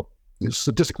types. So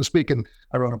statistically speaking,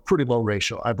 I run a pretty low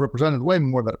ratio. I've represented way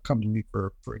more that have come to me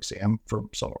for exam from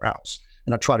somewhere else,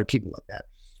 and I try to keep it like that.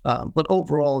 But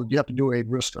overall, you have to do a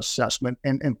risk assessment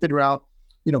and figure out,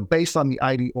 based on the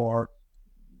IDR,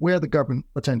 where the government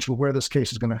potential, where this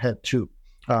case is going to head to.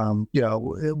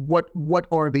 What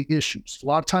are the issues? A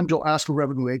lot of times you'll ask a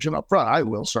revenue agent up front. I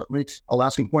will, certainly. I'll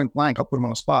ask him point blank. I'll put him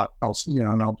on the spot. I'll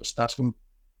just ask him,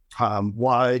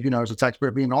 why, is the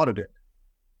taxpayer being audited?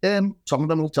 And some of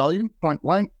them will tell you point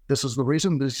blank, this is the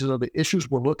reason, these are the issues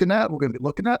we're going to be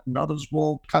looking at. And others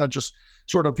will kind of just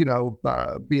sort of, be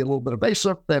a little bit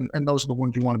evasive. And those are the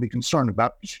ones you want to be concerned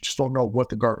about. You just don't know what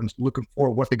the government's looking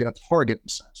for, what they're going to target in a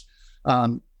sense.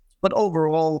 But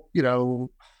overall,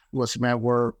 listen, man,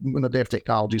 we're in the day of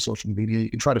technology, social media. You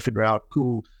can try to figure out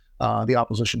who the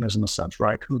opposition is in a sense,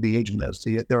 right? Who the agent is,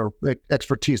 their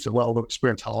expertise, their level of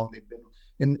experience, how long they've been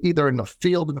either in the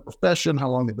field, in the profession, how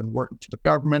long they've been working for the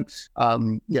government,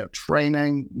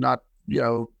 training, not,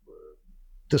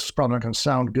 this is probably not going to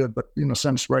sound good, but in a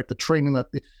sense, right, the training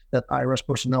that IRS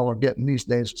personnel are getting these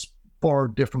days is far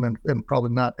different and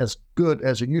probably not as good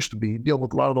as it used to be. You deal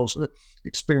with a lot of those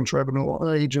experienced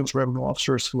revenue agents, revenue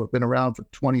officers who have been around for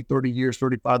 20, 30 years,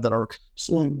 35 that are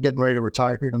getting ready to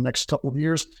retire here in the next couple of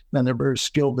years. And they're very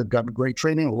skilled. They've got great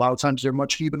training. A lot of times they're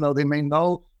much, even though they may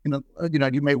know,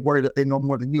 you may worry that they know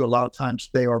more than you. A lot of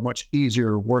times they are much easier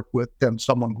to work with than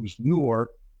someone who's newer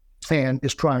and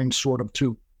is trying sort of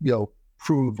to,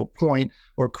 prove a point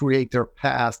or create their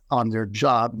path on their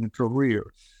job and career.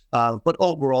 But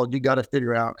overall, you got to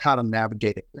figure out how to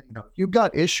navigate it. If you've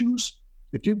got issues,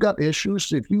 if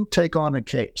you take on a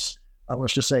case,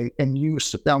 let's just say, and you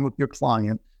sit down with your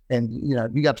client and,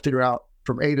 you got to figure out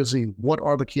from A to Z, what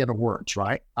are the key words,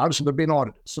 right? Obviously, they're being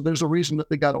audited. So there's a reason that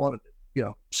they got audited.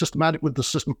 Systematic with the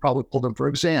system probably pulled them for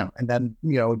exam, and then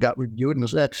it got reviewed, and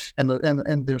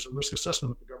there's a risk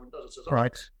assessment that the government does. It says, all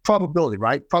right, probability,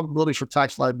 right? Probability for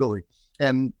tax liability,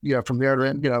 and from there to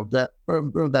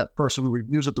that person who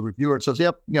reviews it, the reviewer, says,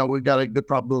 yep, we've got a good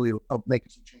probability of making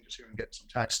some changes here and getting some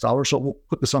tax dollars, so we'll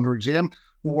put this under exam.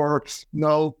 Or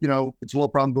no, it's low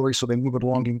probability, so they move it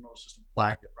along, even though the system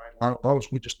flagged it, right? A lot of those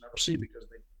we just never see because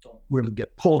they don't really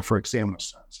get pulled for exam in a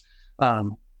sense.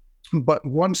 But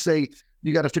once you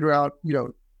got to figure out,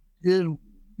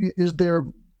 is there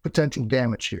potential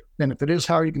damage here? And if it is,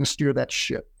 how are you going to steer that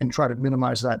ship and try to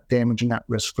minimize that damage and that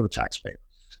risk for the taxpayer?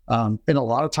 And a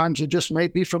lot of times it just may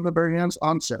be from the very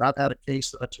onset. I've had a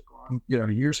case that I took on,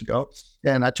 years ago,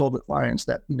 and I told the clients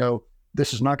that,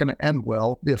 this is not going to end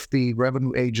well if the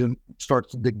revenue agent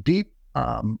starts to dig deep.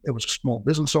 It was a small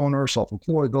business owner,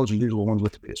 self-employed. Those are usually the ones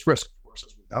with the biggest risk, of course,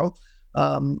 as we know.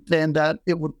 And that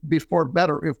it would be far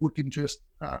better if we can just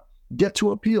get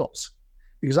to appeals.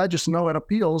 Because I just know at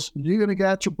appeals, you're going to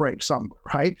get your break somewhere,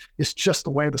 right? It's just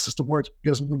the way the system works.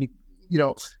 Because when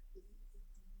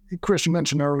Chris, you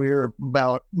mentioned earlier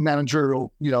about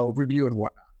managerial, review and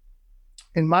whatnot.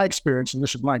 In my experience, and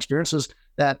this is my experience, is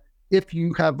that if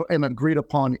you have an unagreed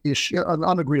upon issue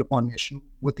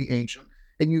with the agent,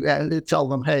 and you tell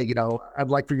them, hey, I'd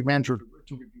like for your manager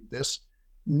to review this,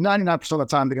 99% of the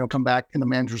time they're going to come back and the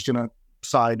manager's going to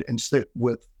side and stick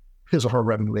with his or her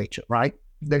revenue agent, right?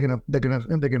 They're going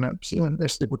to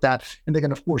stick with that, and they're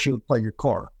going to force you to play your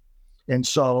card. And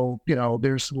so,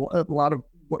 there's a lot of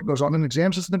what goes on in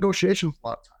exams is negotiations a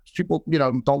lot of times. People,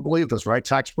 don't believe this, right?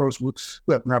 Tax pros who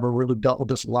have never really dealt with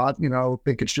this a lot,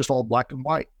 think it's just all black and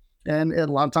white. And a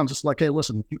lot of times it's like, hey,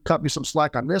 listen, you cut me some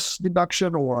slack on this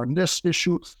deduction or on this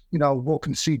issue, we'll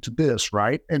concede to this,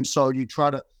 right? And so you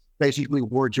try to basically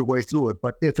word your way through it.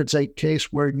 But if it's a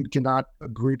case where you cannot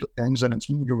agree to things and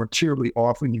you're materially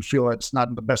off and you feel it's not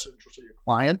in the best interest of your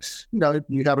client,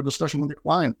 you have a discussion with your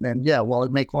client. And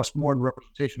it may cost more in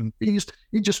representation and fees.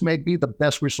 It just may be the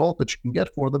best result that you can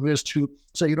get for them is to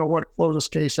say, you know what, close this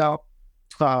case out.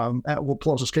 We'll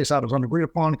close this case out as unagreed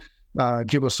upon.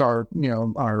 Give us our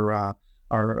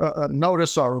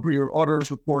notice, your auditor's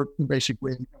report,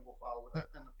 basically, and we'll file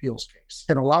an appeals case.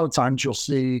 And a lot of times you'll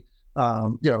see,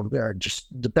 it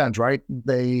just depends, right?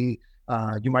 You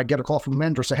might get a call from the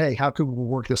manager say, hey, how can we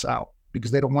work this out?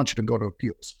 Because they don't want you to go to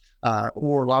appeals.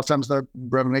 Or a lot of times the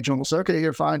revenue agent will say, okay,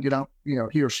 you're fine.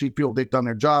 He or she feel they've done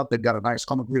their job. They've got a nice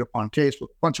agreed upon case with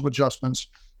a bunch of adjustments,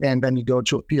 and then you go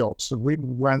to appeals. So we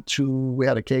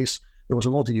had a case. It was a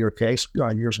multi-year case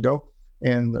years ago,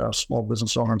 and small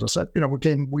business owners, I said,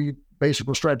 we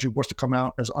basically strategy was to come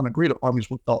out as unagreed upon because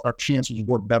we felt our chances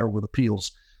were better with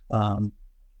appeals. And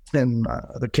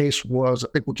the case was, I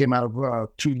think we came out of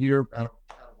 2 year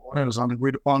audit as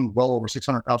unagreed upon, well over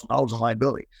 $600,000 in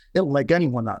liability. It'll make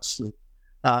anyone not sleep.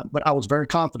 But I was very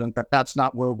confident that that's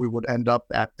not where we would end up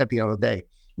at the end of the day.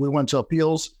 We went to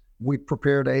appeals. We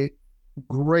prepared a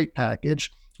great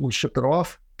package. We shipped it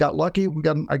off. Got lucky.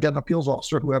 I got an appeals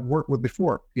officer who I'd worked with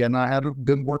before, and I had a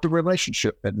good working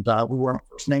relationship, and we were on a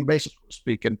first name basis, so to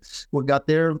speak. And we got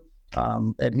there,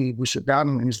 and we sit down,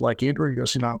 and he's like, Andrew, he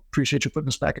goes, appreciate you putting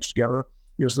this package together.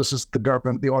 He goes, this is the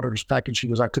government, the auditor's package. He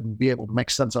goes, I couldn't be able to make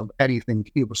sense of anything.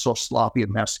 It was so sloppy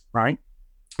and messy, right?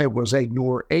 It was a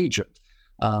newer agent.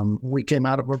 We came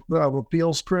out of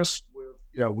appeals, Chris.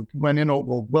 We went in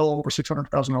well over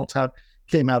 $600,000.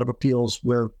 Came out of appeals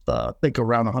with, I think,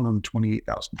 around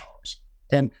 $128,000.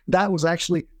 And that was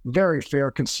actually very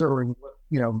fair considering,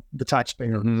 the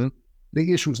taxpayer,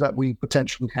 the issues that we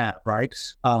potentially have, right?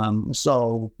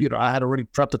 So, I had already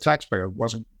prepped the taxpayer. It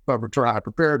wasn't I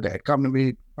prepared. They had come to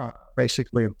me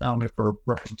basically and found it for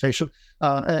representation.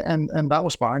 And that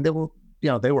was fine. They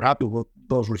were happy with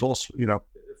those results,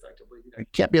 effectively. You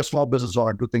can't be a small business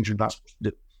owner and do things you're not supposed to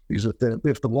do. Because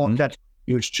if the law catches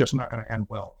you, it's just not going to end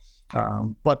well.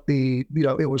 But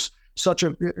it was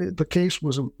the case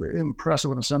was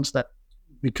impressive in the sense that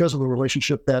because of the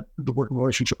working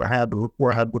relationship I had with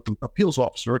the appeals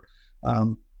officer,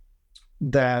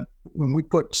 that when we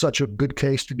put such a good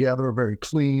case together, very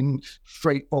clean,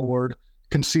 straightforward,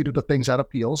 conceded the things at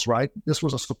appeals, right? This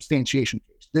was a substantiation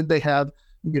case. Did they have,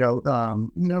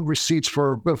 receipts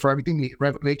for everything? The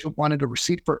revenue agent wanted a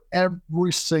receipt for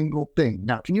every single thing.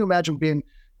 Now, can you imagine being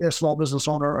a small business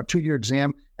owner, a 2-year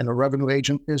exam, and the revenue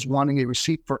agent is wanting a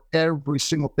receipt for every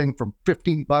single thing from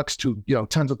 $15 to,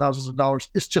 tens of thousands of dollars?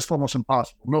 It's just almost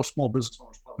impossible. Most small business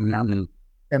owners probably have it.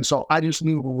 And so I just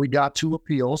knew when we got to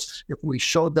appeals, if we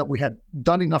showed that we had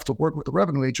done enough to work with the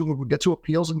revenue agent, we would get to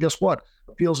appeals. And guess what?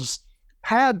 Appeals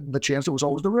had the chance, it was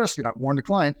always the risk, I warned the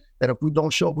client that if we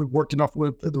don't show we've worked enough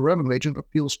with the revenue agent,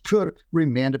 appeals could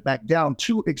remand it back down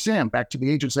to exam, back to the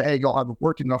agent, say, hey, y'all haven't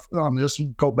worked enough on this,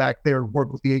 go back there and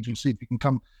work with the agency if you can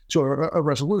come to a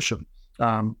resolution.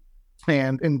 And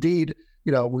indeed,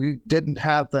 we didn't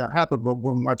have that happen, but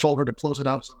when I told her to close it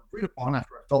out as agreed upon,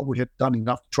 after I felt we had done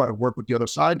enough to try to work with the other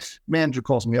side, manager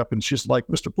calls me up and she's like,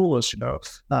 Mr. Poulos,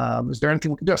 is there anything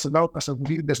we can do? I said, no. I said,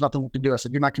 there's nothing we can do. I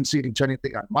said, you're not conceding to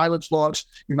anything on mileage logs.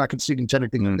 You're not conceding to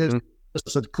anything on this. I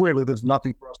said, clearly there's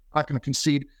nothing for us. I'm not going to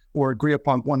concede or agree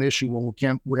upon one issue when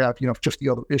we have, 50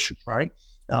 other issues, right?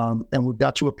 And we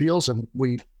got to appeals and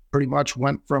we pretty much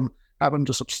went from having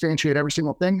to substantiate every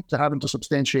single thing to having to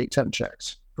substantiate 10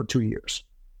 checks for 2 years.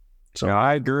 So yeah,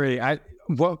 I agree.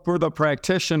 What for the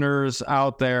practitioners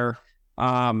out there,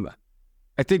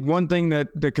 I think one thing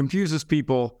that confuses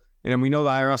people, and we know the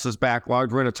IRS is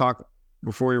backlogged. We're going to talk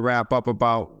before we wrap up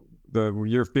about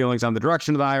your feelings on the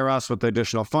direction of the IRS with the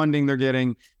additional funding they're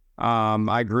getting.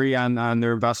 I agree on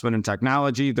their investment in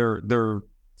technology. Their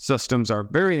systems are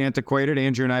very antiquated.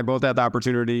 Andrew and I both had the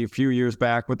opportunity a few years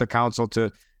back with the council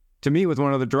to meet with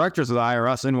one of the directors of the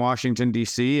IRS in Washington,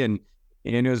 D.C., and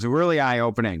it was really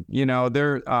eye-opening.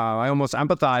 I almost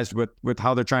empathized with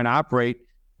how they're trying to operate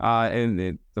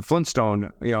in the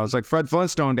Flintstone. It's like Fred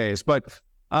Flintstone days. But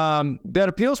that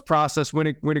appeals process, when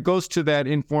it goes to that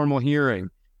informal hearing,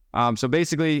 so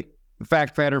basically the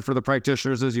fact pattern for the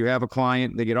practitioners is you have a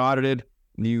client, they get audited,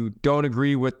 you don't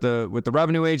agree with the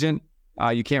revenue agent,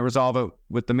 you can't resolve it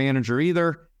with the manager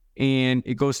either, and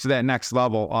it goes to that next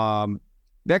level.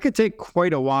 That could take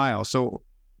quite a while. So,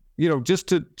 just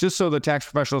so the tax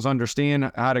professionals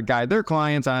understand how to guide their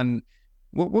clients on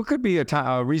what could be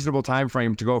a reasonable time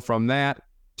frame to go from that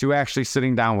to actually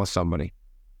sitting down with somebody.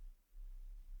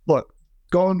 Look,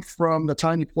 going from the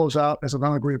time you close out as an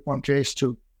unagreed upon case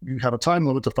to you have a time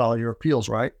limit to file your appeals,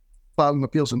 right? Filing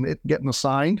appeals and it getting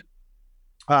assigned.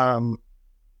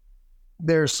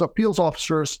 There's appeals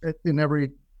officers in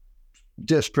every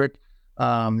district,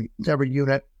 every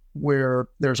unit, where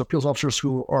there's appeals officers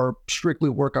who are strictly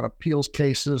work on appeals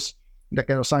cases that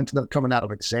get assigned to them coming out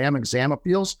of exam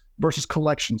appeals versus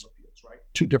collections appeals, right?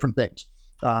 Two different things.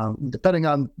 Depending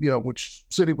on, which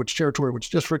city, which territory,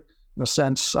 which district, in a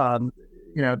sense,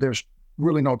 there's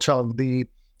really no telling.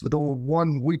 The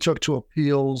one we took to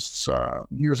appeals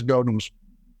years ago, and it was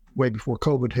way before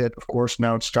COVID hit, of course.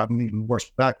 Now it's gotten even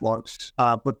worse backlogs.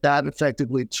 But that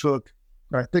effectively took,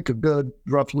 I think, a good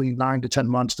roughly 9 to 10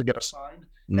 months to get assigned.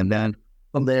 And then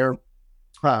from there,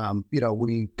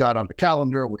 we got on the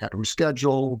calendar, we had to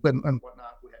reschedule and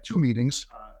whatnot. We had 2 meetings,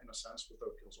 in a sense, with the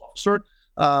appeals officer.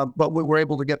 But we were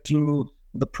able to get through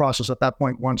the process at that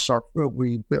point. Once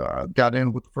we got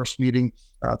in with the first meeting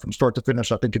from start to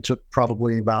finish, I think it took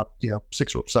probably about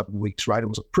 6 or 7 weeks, right? It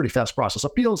was a pretty fast process.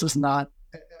 Appeals is not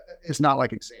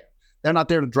like exam. They're not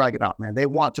there to drag it out, man. They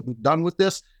want to be done with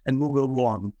this and move it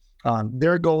along.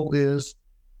 Their goal is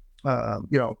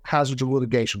hazards of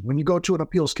litigation. When you go to an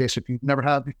appeals case, if you've never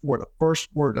had before, the first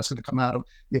word that's going to come out of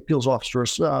the appeals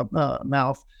officer's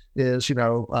mouth is, here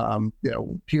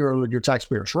are your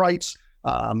taxpayers' rights.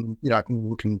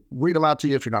 We can read them out to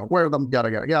you if you're not aware of them,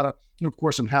 yada, yada, yada. And of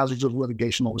course, some hazards of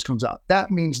litigation always comes out.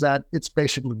 That means that it's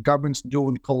basically governments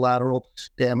doing collateral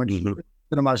damage,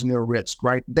 minimizing their risk,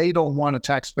 right? They don't want a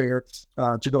taxpayer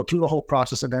to go through the whole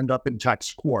process and end up in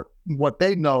tax court. What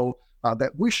they know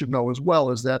that we should know as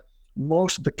well is that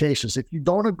most of the cases, if you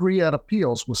don't agree at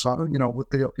appeals with with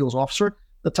the appeals officer,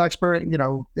 the taxpayer,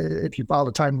 if you file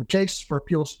a timely case for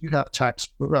appeals, you have tax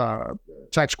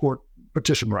court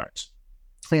petition rights.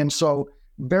 And so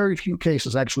very few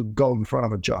cases actually go in front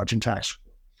of a judge in tax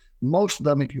court. Most of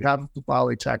them, if you have to file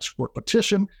a tax court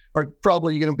petition, are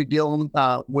probably going to be dealing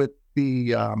with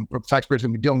the taxpayers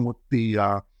going to be dealing with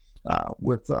the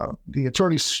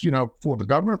attorneys, for the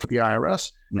government, for the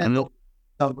IRS, and they'll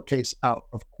have a case out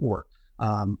of court.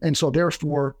 And so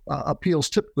therefore, appeals,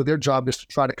 typically their job is to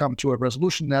try to come to a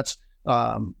resolution that's,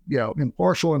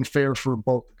 impartial and fair for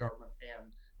both the government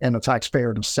and the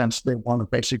taxpayer, in a sense. They want to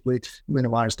basically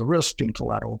minimize the risk and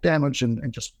collateral damage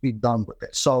and just be done with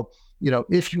it. So,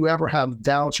 if you ever have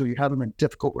doubts or you have a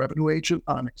difficult revenue agent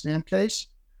on an exam case,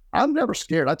 I'm never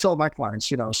scared. I tell my clients,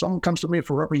 someone comes to me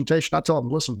for representation, I tell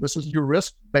them, listen, this is your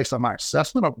risk based on my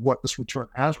assessment of what this return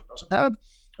has or doesn't have.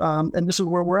 And this is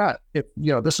where we're at. If,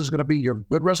 this is going to be your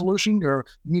good resolution, your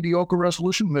mediocre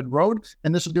resolution, mid-road,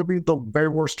 and this is going to be the very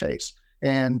worst case.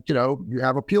 And, you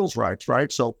have appeals rights,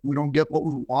 right? So if we don't get what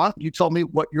we want, you tell me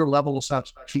what your level of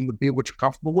satisfaction would be, what you're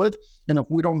comfortable with. And if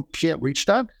we can't reach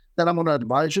that, then I'm going to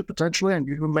advise you potentially, and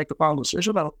you can make the final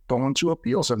decision about going to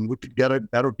appeals, and we could get a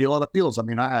better deal at appeals. I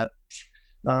mean, I had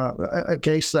a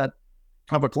case of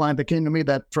a client that came to me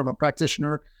that from a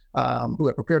practitioner who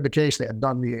had prepared the case. They had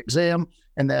done the exam,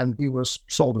 and then he was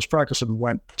sold his practice and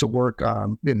went to work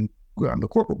in the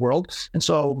corporate world. And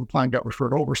so the client got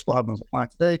referred over, still having a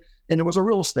client today, and it was a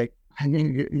real estate.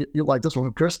 And you like this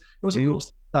one, Chris? It was a real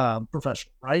estate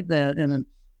professional, right? And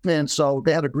so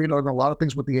they had agreed on a lot of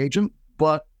things with the agent,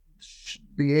 but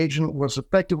the agent was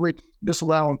effectively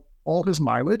disallowing all his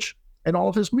mileage and all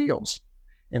of his meals.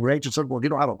 And the agent said, well, you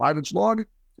don't have a mileage log,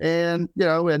 and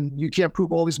and you can't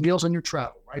prove all these meals in your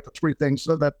travel, right? The 3 things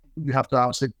that you have to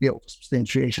obviously be able to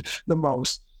substantiate the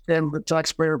most. And the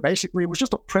taxpayer, basically, it was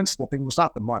just a principle thing. It was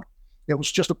not the money. It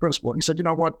was just a principle. He said, you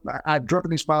know what? I've driven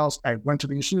these miles. I went to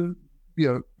these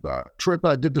trip.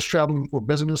 I did this traveling for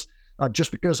business.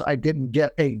 Just because I didn't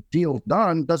get a deal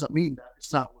done doesn't mean that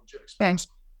it's not a legit expense.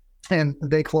 And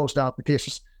they closed out the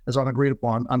cases as unagreed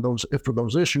upon on those for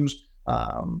those issues.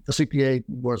 The CPA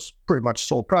was pretty much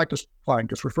sole practice. Client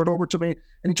gets referred over to me,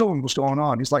 and he told me what's going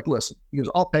on. He's like, "Listen," he goes,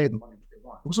 "I'll pay the money that they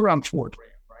want." It was around $4,000,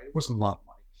 right? It wasn't a lot of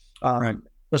money. Right.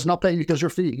 Listen, I'll pay you because your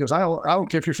fee. He goes, I don't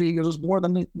care if your fee. He goes, it's more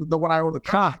than the one I owe the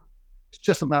client. It's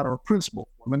just a matter of principle.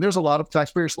 I mean, there's a lot of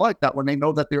taxpayers like that when they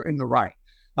know that they're in the right.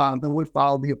 Then we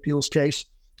filed the appeals case.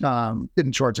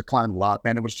 Didn't charge the client a lot,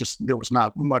 man. It was just, there was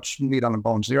not much meat on the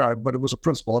bones there, but it was a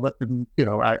principle of it. And,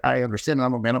 I understand.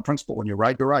 I'm a man of principle. When you're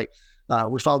right, you're right.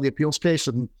 We filed the appeals case,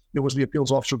 and it was the appeals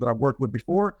officer that I've worked with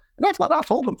before. And I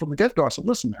told him from the get-go, I said,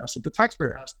 listen, man, I said, the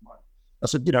taxpayer has the money. I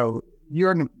said,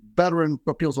 you're a veteran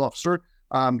appeals officer.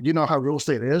 You know how real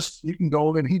estate is. You can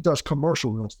go, and he does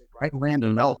commercial real estate, right? Land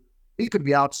and development. He could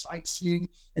be out sightseeing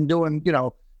and doing,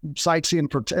 sightseeing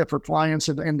for clients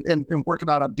and working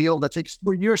out a deal that takes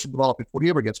 3 years to develop before he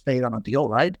ever gets paid on a deal,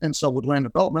 right? And so with land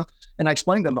development, and I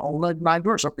explained them the whole 9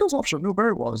 years. Our appeals officer knew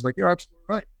very well. He's like, you're absolutely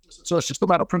right. So it's just a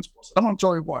matter of principles. I'm going to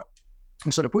tell you what. I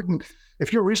said,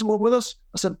 if you're reasonable with us,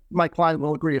 I said, my client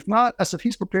will agree. If not, I said,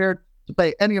 he's prepared to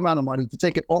pay any amount of money to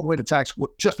take it all the way to tax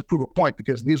just to prove a point,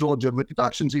 because these are legitimate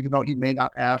deductions, even though he may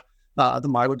not have the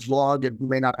mileage log and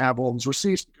may not have all his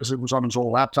receipts because it was on his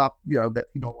old laptop, that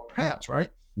he no longer has, right?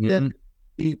 Mm-hmm. And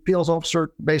the appeals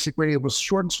officer, basically, it was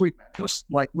short and sweet, man. It was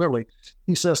like, literally,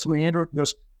 he says to me, Andrew, he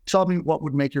goes, tell me what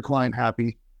would make your client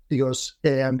happy. He goes,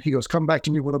 come back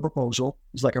to me with a proposal.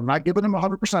 He's like, I'm not giving him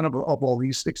 100% of all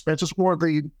these expenses or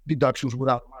the deductions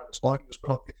without mileage log. He goes,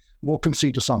 but we'll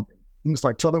concede to something. And it's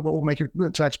like, tell them what will make your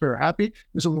taxpayer happy.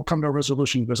 He said, we'll come to a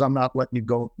resolution because I'm not letting you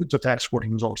go to tax court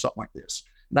or something like this.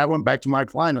 And I went back to my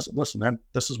client. I said, listen, man,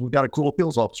 we've got a cool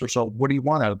appeals officer. So what do you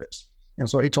want out of this? And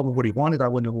so he told me what he wanted. I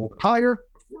went a little bit higher,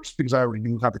 of course, because I already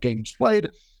knew how the game was played.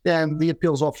 And the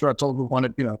appeals officer, I told him we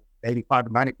wanted, 85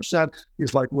 to 90%.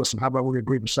 He's like, listen, how about we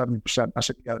agree to 70%? I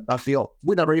said, you got a deal.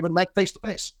 We never even make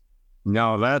face-to-face.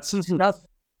 No, that's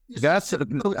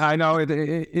I know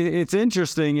it's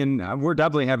interesting, and we're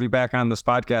definitely have you back on this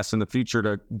podcast in the future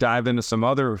to dive into some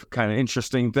other kind of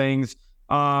interesting things.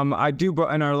 I do,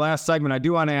 but in our last segment, I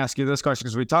do want to ask you this question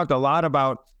because we talked a lot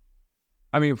about.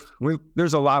 I mean,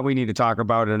 there's a lot we need to talk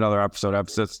about in another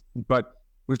episodes, but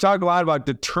we've talked a lot about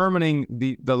determining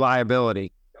the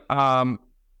liability.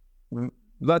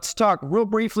 Let's talk real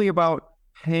briefly about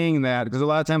paying that, because a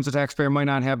lot of times the taxpayer might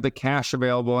not have the cash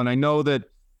available, and I know that.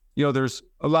 There's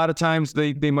a lot of times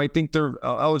they might think they're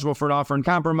eligible for an offer in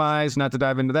compromise, not to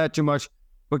dive into that too much,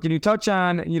 but can you touch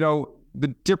on, the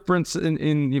difference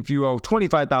in if you owe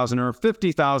 $25,000 or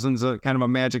 $50,000 is a kind of a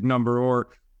magic number, or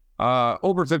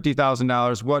over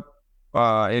 $50,000,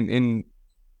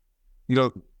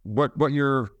 what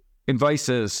your advice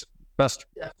is best?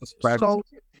 Yeah. So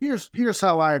here's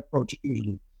how I approach it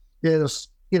usually is,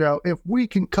 if we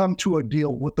can come to a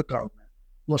deal with the government,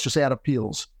 let's just say at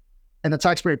appeals, and the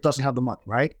taxpayer doesn't have the money,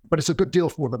 right? But it's a good deal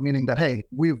for them, meaning that, hey,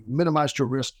 we've minimized your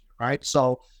risk, right?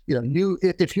 So,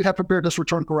 if you have prepared this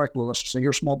return correctly, let's just say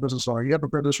you're a small business owner, you have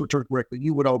prepared this return correctly,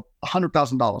 you would owe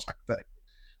 $100,000,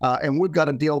 and we've got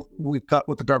a deal we've cut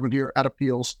with the government here at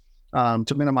appeals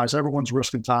to minimize everyone's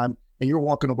risk and time, and you're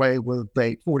walking away with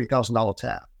a $40,000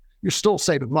 tab. You're still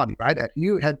saving money, right?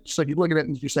 So you look at it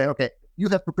and you say, okay, you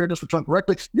have prepared this return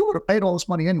correctly, you would have paid all this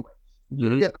money anyway.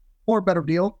 You get a better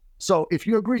deal. So if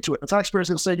you agree to it, the taxpayer is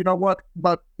going to say, you know what,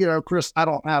 but, Chris, I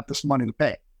don't have this money to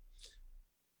pay.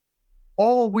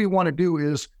 All we want to do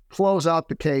is close out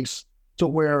the case to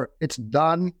where it's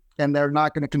done and they're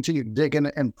not going to continue digging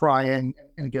and prying,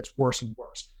 and it gets worse and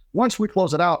worse. Once we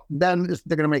close it out, then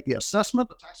they're going to make the assessment,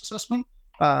 the tax assessment.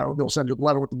 They'll send you a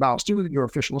letter with the balance due, your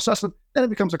official assessment, then it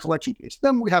becomes a collection case.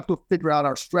 Then we have to figure out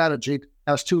our strategy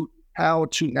as to how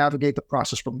to navigate the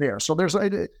process from there. So there's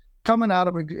coming out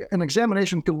of an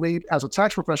examination can lead as a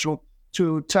tax professional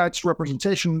to tax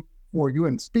representation for you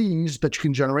and fees that you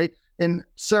can generate in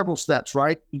several steps,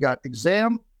 right? You got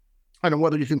exam, I don't know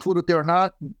whether you can include it there or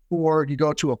not, or you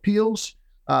go to appeals.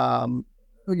 Now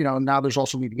there's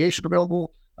also mediation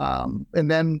available.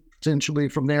 And then potentially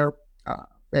from there,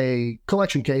 a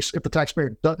collection case if the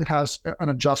taxpayer has an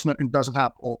adjustment and doesn't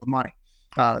have all the money.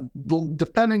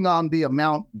 Depending on the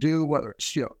amount due, whether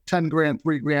it's, 10 grand,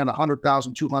 3 grand,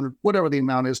 100,000, 200, whatever the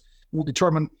amount is, will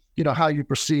determine, how you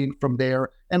proceed from there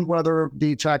and whether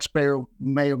the taxpayer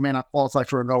may or may not qualify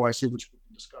for an OIC, which we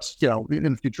can discuss,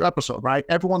 in a future episode, right?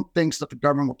 Everyone thinks that the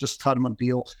government will just cut them a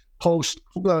deal post,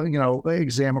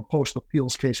 exam or post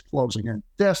appeals case closing. And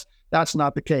that's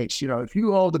not the case. If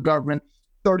you owe the government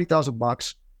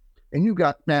 $30,000 and you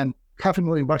got,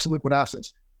 $500,000 in liquid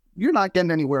assets. You're not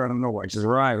getting anywhere on a no license.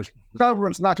 Right. The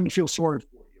government's not going to feel sorry for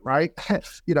you, right?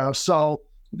 So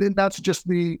then that's just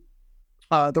the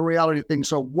reality of things.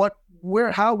 So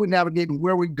how we navigate and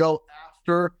where we go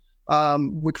after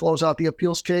we close out the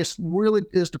appeals case really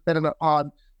is dependent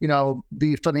on,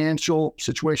 the financial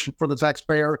situation for the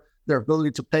taxpayer, their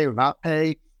ability to pay or not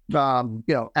pay,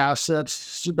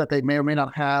 assets that they may or may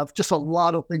not have, just a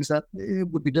lot of things that it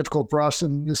would be difficult for us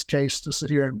in this case to sit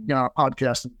here and, our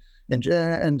podcast and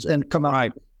come out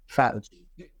right. fat.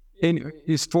 And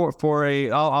is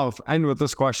I'll end with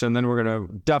this question, then we're going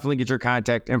to definitely get your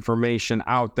contact information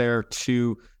out there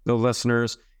to the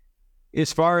listeners.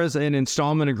 As far as an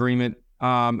installment agreement,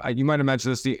 you might have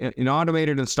mentioned this, an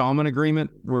automated installment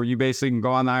agreement where you basically can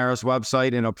go on the IRS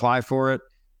website and apply for it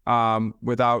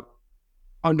without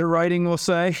underwriting, we'll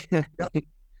say.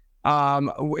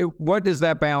 What is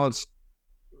that balance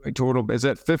total? Is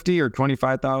it 50 or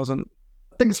 25,000? I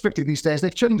think it's 50 these days.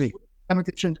 They've changed.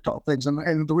 They've changed a couple things,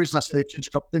 and the reason I say they've changed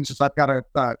a couple things is I've got a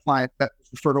client that was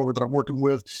referred over that I'm working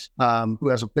with who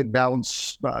has a big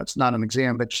balance. It's not an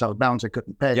exam; they just have a balance they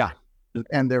couldn't pay. Yeah,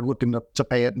 and they're looking to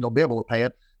pay it, and they'll be able to pay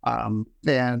it.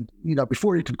 And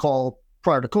before you could call,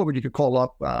 prior to COVID, you could call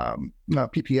up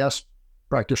PPS,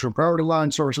 Practitioner Priority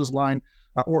Line, Services Line,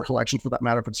 or Collections for that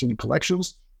matter, if it's in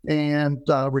collections, and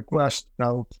request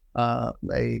a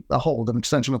hold, an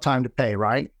extension of time to pay,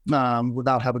 right?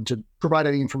 Without having to provide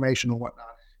any information and whatnot.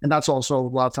 And that's also a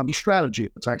lot of times a strategy.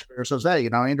 If the taxpayer says, hey,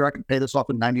 Andrew, I can pay this off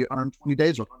in 90, 120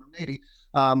 days or 180.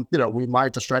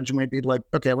 The strategy might be like,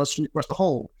 okay, let's request a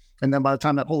hold. And then by the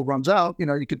time that hold runs out,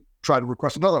 you could try to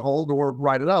request another hold or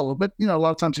ride it out a little bit. A lot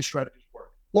of times these strategies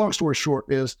work. Long story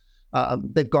short is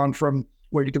they've gone from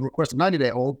where you can request a 90-day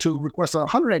hold to request a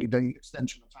 180-day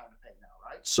extension of time to pay now,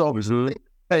 right? So they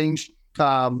changed.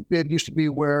 It used to be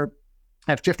where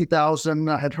at 50,000,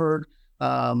 I had heard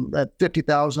at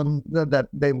 50,000 that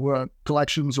they were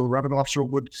collections or revenue officer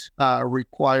would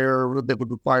require a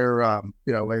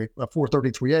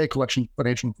 433A collection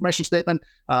financial information statement.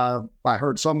 I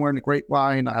heard somewhere in the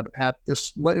grapevine, I've had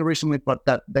this recently, but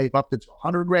that they've upped it to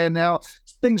 $100,000 now.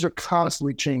 Things are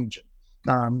constantly changing.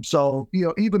 So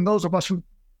even those of us who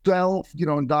delve,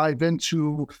 and dive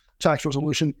into tax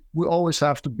resolution, we always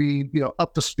have to be,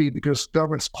 up to speed because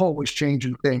government's always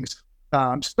changing things,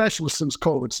 especially since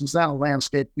COVID, since that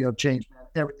landscape, changed, man,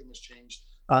 everything has changed.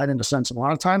 And in a sense, a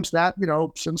lot of times that,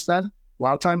 since then, a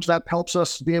lot of times that helps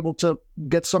us be able to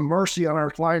get some mercy on our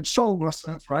client's soul, in a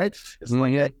sense, right? It's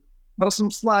like, but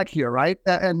some slack here, right?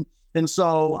 And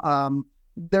so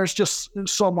there's just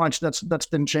so much that's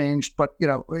been changed. But,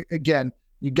 again,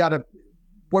 you got to,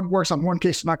 what works on one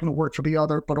case is not going to work for the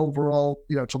other, but overall,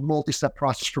 it's a multi-step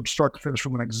process from start to finish,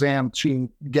 from an exam to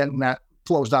getting that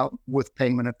closed out with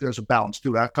payment if there's a balance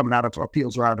to that coming out of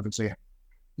appeals or out of exam.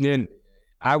 And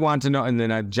I want to know, and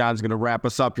then John's going to wrap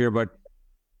us up here, but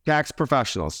tax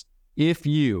professionals, if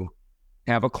you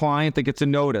have a client that gets a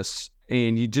notice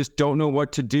and you just don't know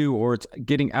what to do, or it's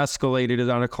getting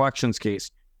escalated on a collections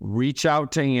case, reach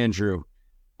out to Andrew.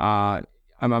 I'm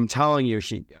telling you,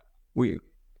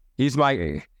 he's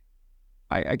my,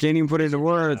 I can't even put it into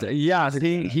words. Yes,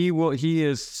 he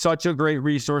is such a great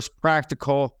resource,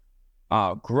 practical,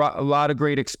 a lot of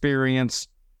great experience.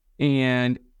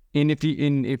 And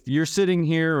if you're sitting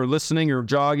here or listening or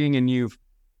jogging and you've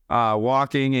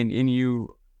walking and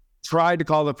you tried to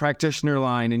call the practitioner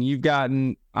line and you've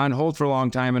gotten on hold for a long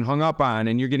time and hung up on,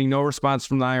 and you're getting no response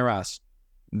from the IRS,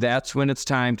 that's when it's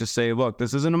time to say, look,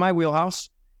 this isn't in my wheelhouse.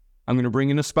 I'm going to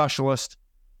bring in a specialist.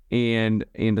 And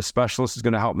the specialist is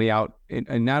going to help me out,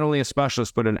 and not only a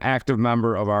specialist, but an active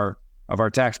member of our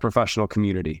tax professional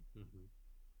community. Mm-hmm.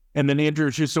 And then Andrew,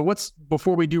 so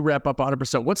before we do wrap up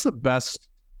 100%, what's the best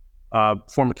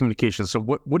form of communication? So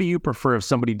what do you prefer if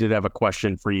somebody did have a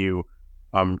question for you,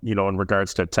 in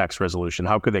regards to tax resolution?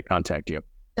 How could they contact you?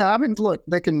 Yeah, look,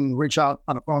 they can reach out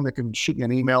on the phone. They can shoot me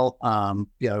an email.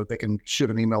 They can shoot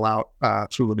an email out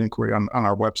through an inquiry on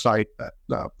our website at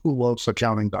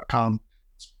poulosaccounting.com.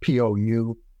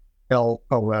 POULOS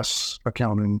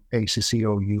accounting,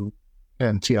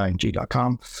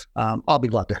 ACCOUNTING.com. I'll be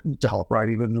glad to help, right?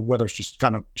 Even whether it's just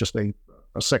kind of just a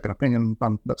second opinion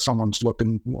that someone's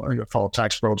looking, fellow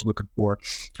tax pros looking for.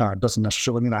 Doesn't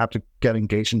necessarily mean I have to get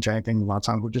engaged into anything. A lot of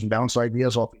times we just bounce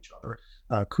ideas off each other.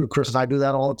 Chris and I do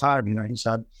that all the time. He's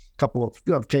had a couple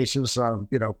of cases,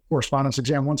 correspondence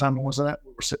exam. One time we were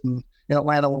sitting in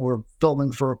Atlanta when we were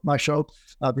filming for my show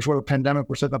before the pandemic.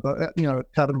 We're sitting up,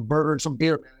 having a burger and some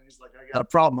beer. And he's like, I got a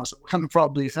problem. I said, what kind of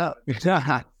problem do you have?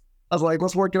 I was like,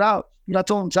 let's work it out. I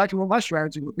told him exactly what my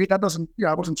strategy would be. That doesn't,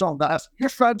 I wasn't telling him that. Your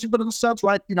strategy, but in a sense,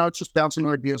 right, it's just bouncing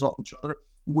ideas off each other.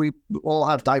 we all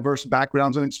have diverse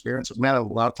backgrounds and experiences. Man, a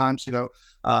lot of times,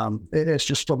 it's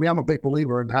just for me, I'm a big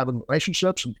believer in having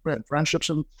relationships and friendships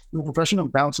and profession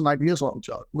and bouncing ideas off each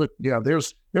other. Look,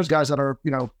 there's guys that are,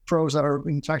 pros that are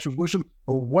in tax resolution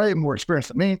are way more experienced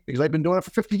than me because they've been doing it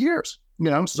for 50 years,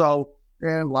 so,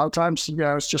 and a lot of times,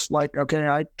 it's just like, okay,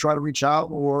 I try to reach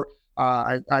out or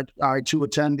I to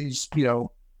attend these,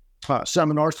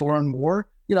 seminars to learn more.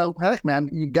 Heck, man,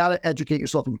 you got to educate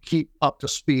yourself and keep up to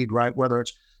speed, right? Whether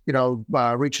it's,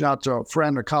 reaching out to a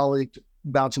friend or colleague to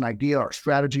bounce an idea or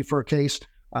strategy for a case,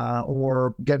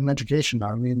 or get an education.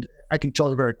 I mean, I can tell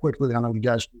you very quickly, I know you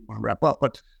guys want to wrap up,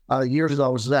 but years ago I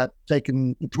was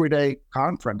taking a 3-day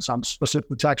conference on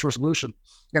specifically tax resolution.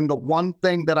 And the one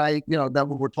thing that that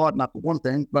we were taught, not the one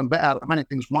thing, but many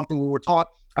things, one thing we were taught,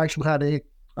 I actually had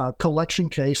a collection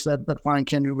case that Fine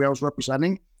Canyon Rail was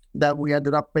representing, that we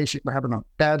ended up basically having a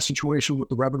bad situation with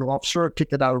the revenue officer,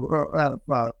 kicked it out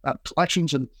of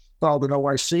collections and filed an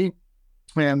OIC.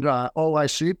 And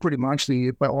OIC, pretty much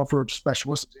the offer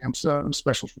specialist,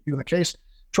 specialist reviewing the case,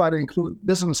 tried to include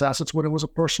business assets when it was a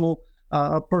personal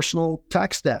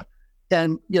tax debt.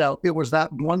 And, it was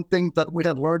that one thing that we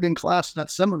had learned in class, that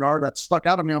seminar, that stuck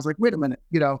out of me. I was like, wait a minute,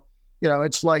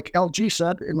 it's like LG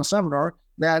said in the seminar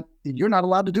that you're not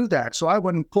allowed to do that. So I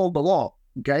went and pulled the law,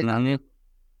 okay? Mm-hmm.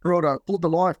 Pulled the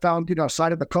law. I found,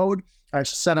 cited the code. I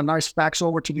sent a nice fax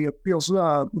over to the appeals,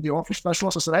 the offer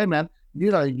specialist. I said, hey, man,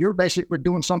 you're basically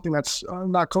doing something that's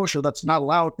not kosher, that's not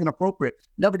allowed, inappropriate.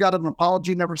 Never got an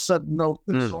apology, never said no,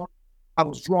 I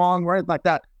was wrong, right, like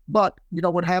that. But you know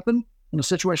what happened in a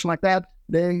situation like that?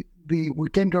 We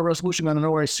came to a resolution on an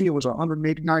OIC. It was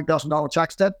 $189,000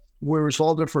 tax debt. We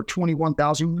resolved it for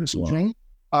 $21,000 in change.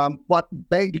 But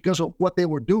because of what they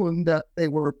were doing, that they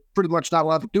were pretty much not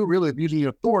allowed to do, really abusing the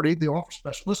authority, the offer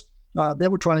specialist, they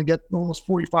were trying to get almost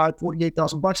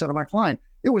 $48,000 out of my client.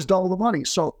 It was double the money.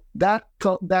 So that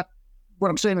what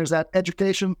I'm saying is that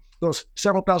education, those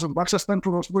several $1,000s I spent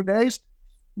for those 3 days,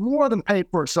 more than paid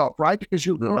for itself, right? Because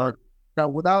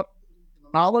without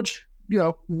knowledge,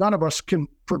 none of us can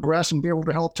progress and be able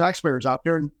to help taxpayers out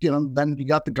there. And, then you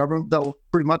got the government that will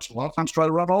pretty much a lot of times try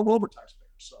to run all over taxpayers.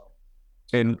 So.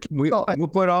 And we'll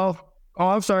put all. Oh,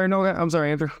 I'm sorry. No, I'm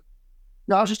sorry, Andrew.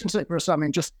 No, I was just gonna say, Chris. I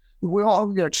mean, we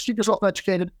all, just keep yourself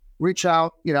educated. Reach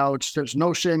out. There's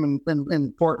no shame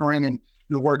in partnering and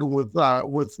working with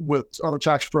other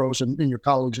tax pros and your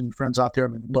colleagues and your friends out there. I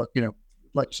mean, look,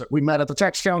 like you said, we met at the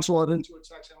tax council at Intuit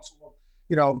Tax Council.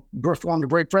 Formed a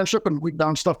great friendship, and we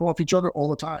bounce stuff off each other all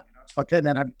the time. Okay,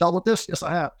 man, have you dealt with this? Yes,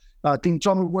 I have. Can you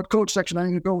tell me what code section I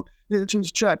need to go to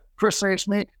check? Chris saves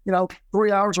me,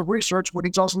 3 hours of research when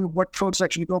he tells me what code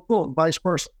section to go pull, and vice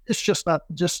versa. It's just not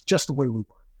just the way we work.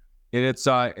 And it's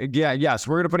yes,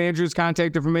 we're gonna put Andrew's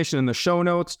contact information in the show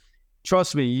notes.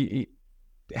 Trust me,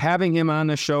 having him on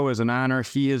the show is an honor.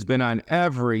 He has been on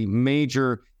every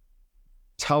major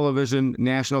television,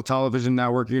 national television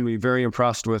network. You're gonna be very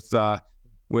impressed with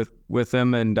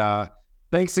him. And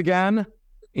thanks again.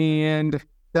 And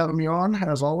having me on,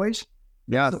 as always.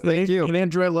 Yeah, thank you. And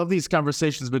Andrew, I love these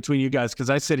conversations between you guys because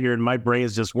I sit here and my brain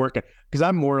is just working because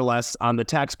I'm more or less on the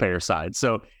taxpayer side.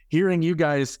 So hearing you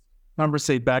guys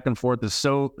conversate back and forth is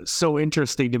so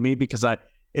interesting to me because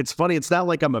it's funny. It's not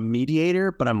like I'm a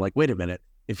mediator, but I'm like, wait a minute.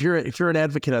 If you're an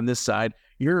advocate on this side,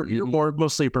 you're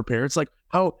mostly prepared. It's like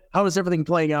how is everything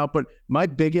playing out? But my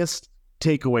biggest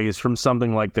takeaways from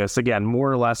something like this, again,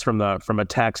 more or less from a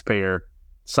taxpayer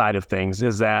side of things,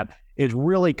 is that it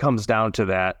really comes down to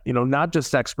that, not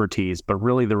just expertise, but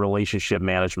really the relationship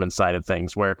management side of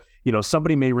things where,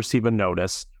 somebody may receive a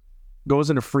notice, goes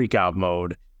into freak out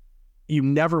mode. You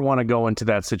never want to go into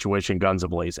that situation guns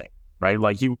a-blazing, right?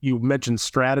 Like you mentioned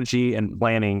strategy and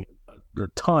planning a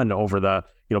ton over the,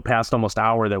 past almost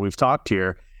hour that we've talked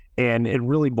here. And it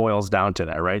really boils down to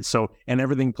that, right? So, and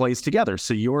everything plays together.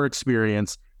 So your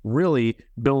experience really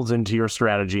builds into your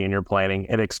strategy and your planning,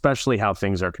 and especially how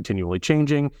things are continually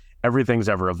changing. Everything's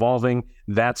ever evolving.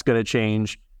 That's going to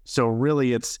change. So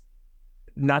really it's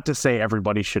not to say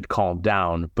everybody should calm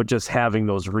down, but just having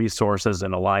those resources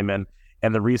in alignment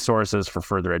and the resources for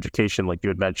further education, like you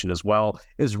had mentioned as well,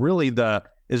 is really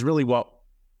what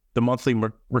the Monthly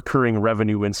Recurring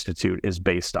Revenue Institute is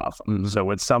based off.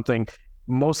 So it's something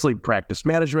mostly practice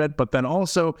management, but then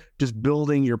also just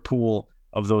building your pool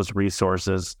of those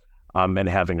resources and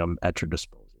having them at your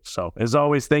disposal. So as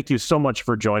always, thank you so much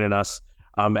for joining us.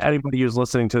 Anybody who's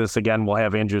listening to this, again, we'll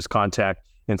have Andrew's contact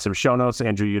in some show notes.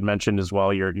 Andrew, you'd mentioned as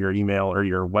well your email or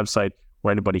your website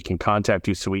where anybody can contact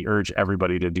you. So we urge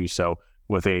everybody to do so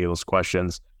with any of those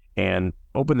questions and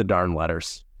open the darn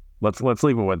letters. Let's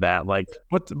leave it with that. Like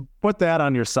put that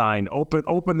on your sign.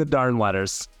 Open the darn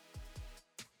letters.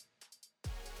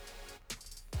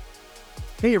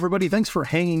 Hey everybody, thanks for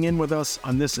hanging in with us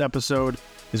on this episode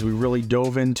as we really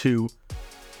dove into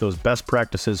those best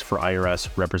practices for IRS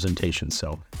representation.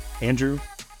 So, Andrew,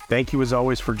 thank you as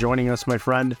always for joining us, my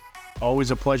friend.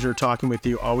 Always a pleasure talking with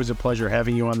you. Always a pleasure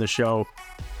having you on the show.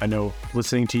 I know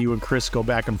listening to you and Chris go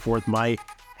back and forth, my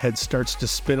head starts to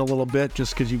spin a little bit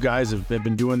just because you guys have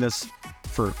been doing this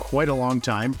for quite a long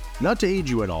time. Not to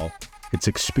age you at all. It's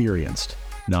experienced,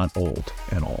 not old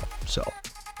at all. So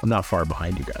I'm not far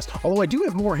behind you guys. Although I do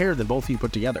have more hair than both of you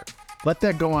put together. Let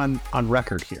that go on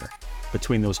record here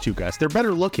between those two guys. They're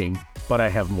better looking, but I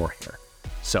have more hair.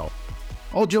 So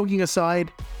all joking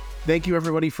aside, thank you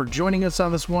everybody for joining us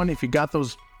on this one. If you got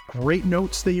those great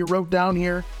notes that you wrote down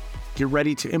here, get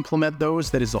ready to implement those.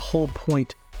 That is the whole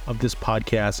point of this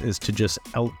podcast, is to just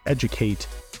educate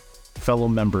fellow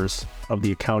members of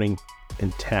the accounting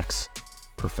and tax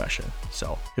profession.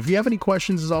 So if you have any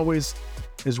questions, as always,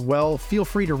 as well, feel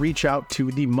free to reach out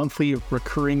to the Monthly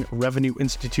Recurring Revenue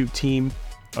Institute team.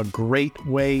 A great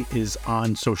way is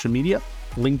on social media.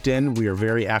 LinkedIn, we are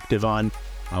very active on.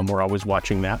 We're always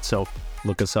watching that, so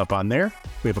look us up on there.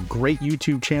 We have a great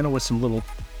YouTube channel with some little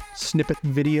snippet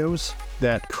videos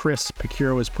that Chris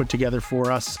Picuro has put together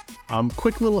for us.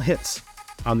 Quick little hits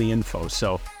on the info.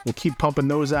 So we'll keep pumping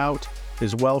those out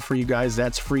as well for you guys.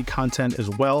 That's free content as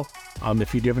well.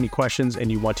 If you do have any questions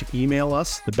and you want to email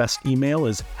us, the best email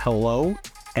is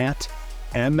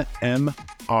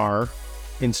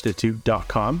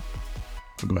hello@mmrinstitute.com.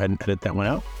 I'll go ahead and edit that one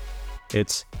out.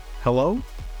 It's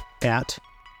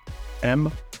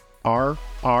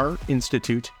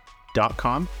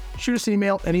hello@mrrinstitute.com. Shoot us an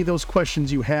email. Any of those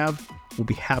questions you have, we'll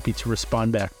be happy to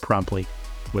respond back promptly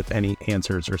with any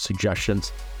answers or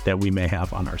suggestions that we may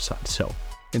have on our side. So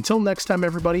until next time,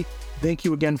 everybody, thank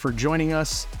you again for joining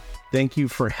us. Thank you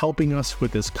for helping us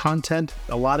with this content.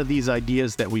 A lot of these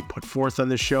ideas that we put forth on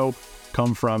this show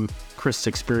come from Chris'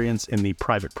 experience in the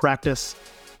private practice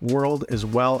world, as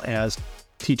well as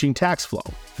Teaching Tax Flow.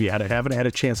 If you haven't had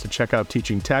a chance to check out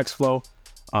Teaching Tax Flow,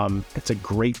 it's a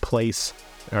great place.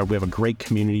 We have a great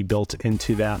community built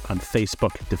into that on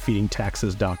Facebook,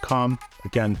 defeatingtaxes.com.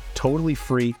 Again, totally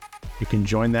free. You can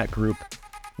join that group.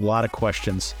 A lot of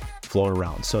questions float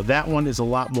around. So that one is a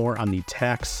lot more on the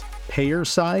taxpayer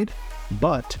side,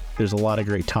 but there's a lot of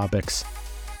great topics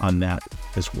on that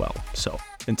as well. So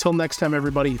until next time,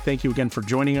 everybody, thank you again for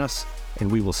joining us, and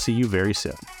we will see you very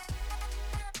soon.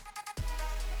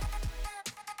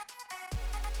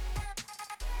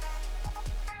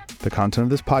 The content of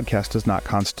this podcast does not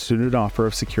constitute an offer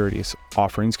of securities.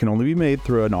 Offerings can only be made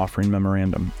through an offering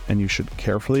memorandum, and you should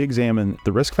carefully examine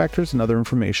the risk factors and other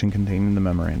information contained in the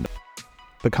memorandum.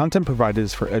 The content provided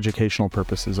is for educational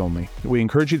purposes only. We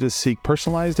encourage you to seek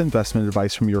personalized investment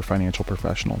advice from your financial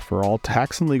professional. For all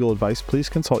tax and legal advice, please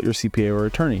consult your CPA or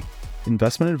attorney.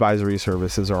 Investment advisory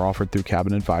services are offered through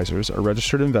Cabin Advisors, a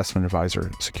registered investment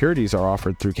advisor. Securities are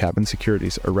offered through Cabin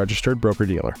Securities, a registered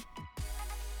broker-dealer.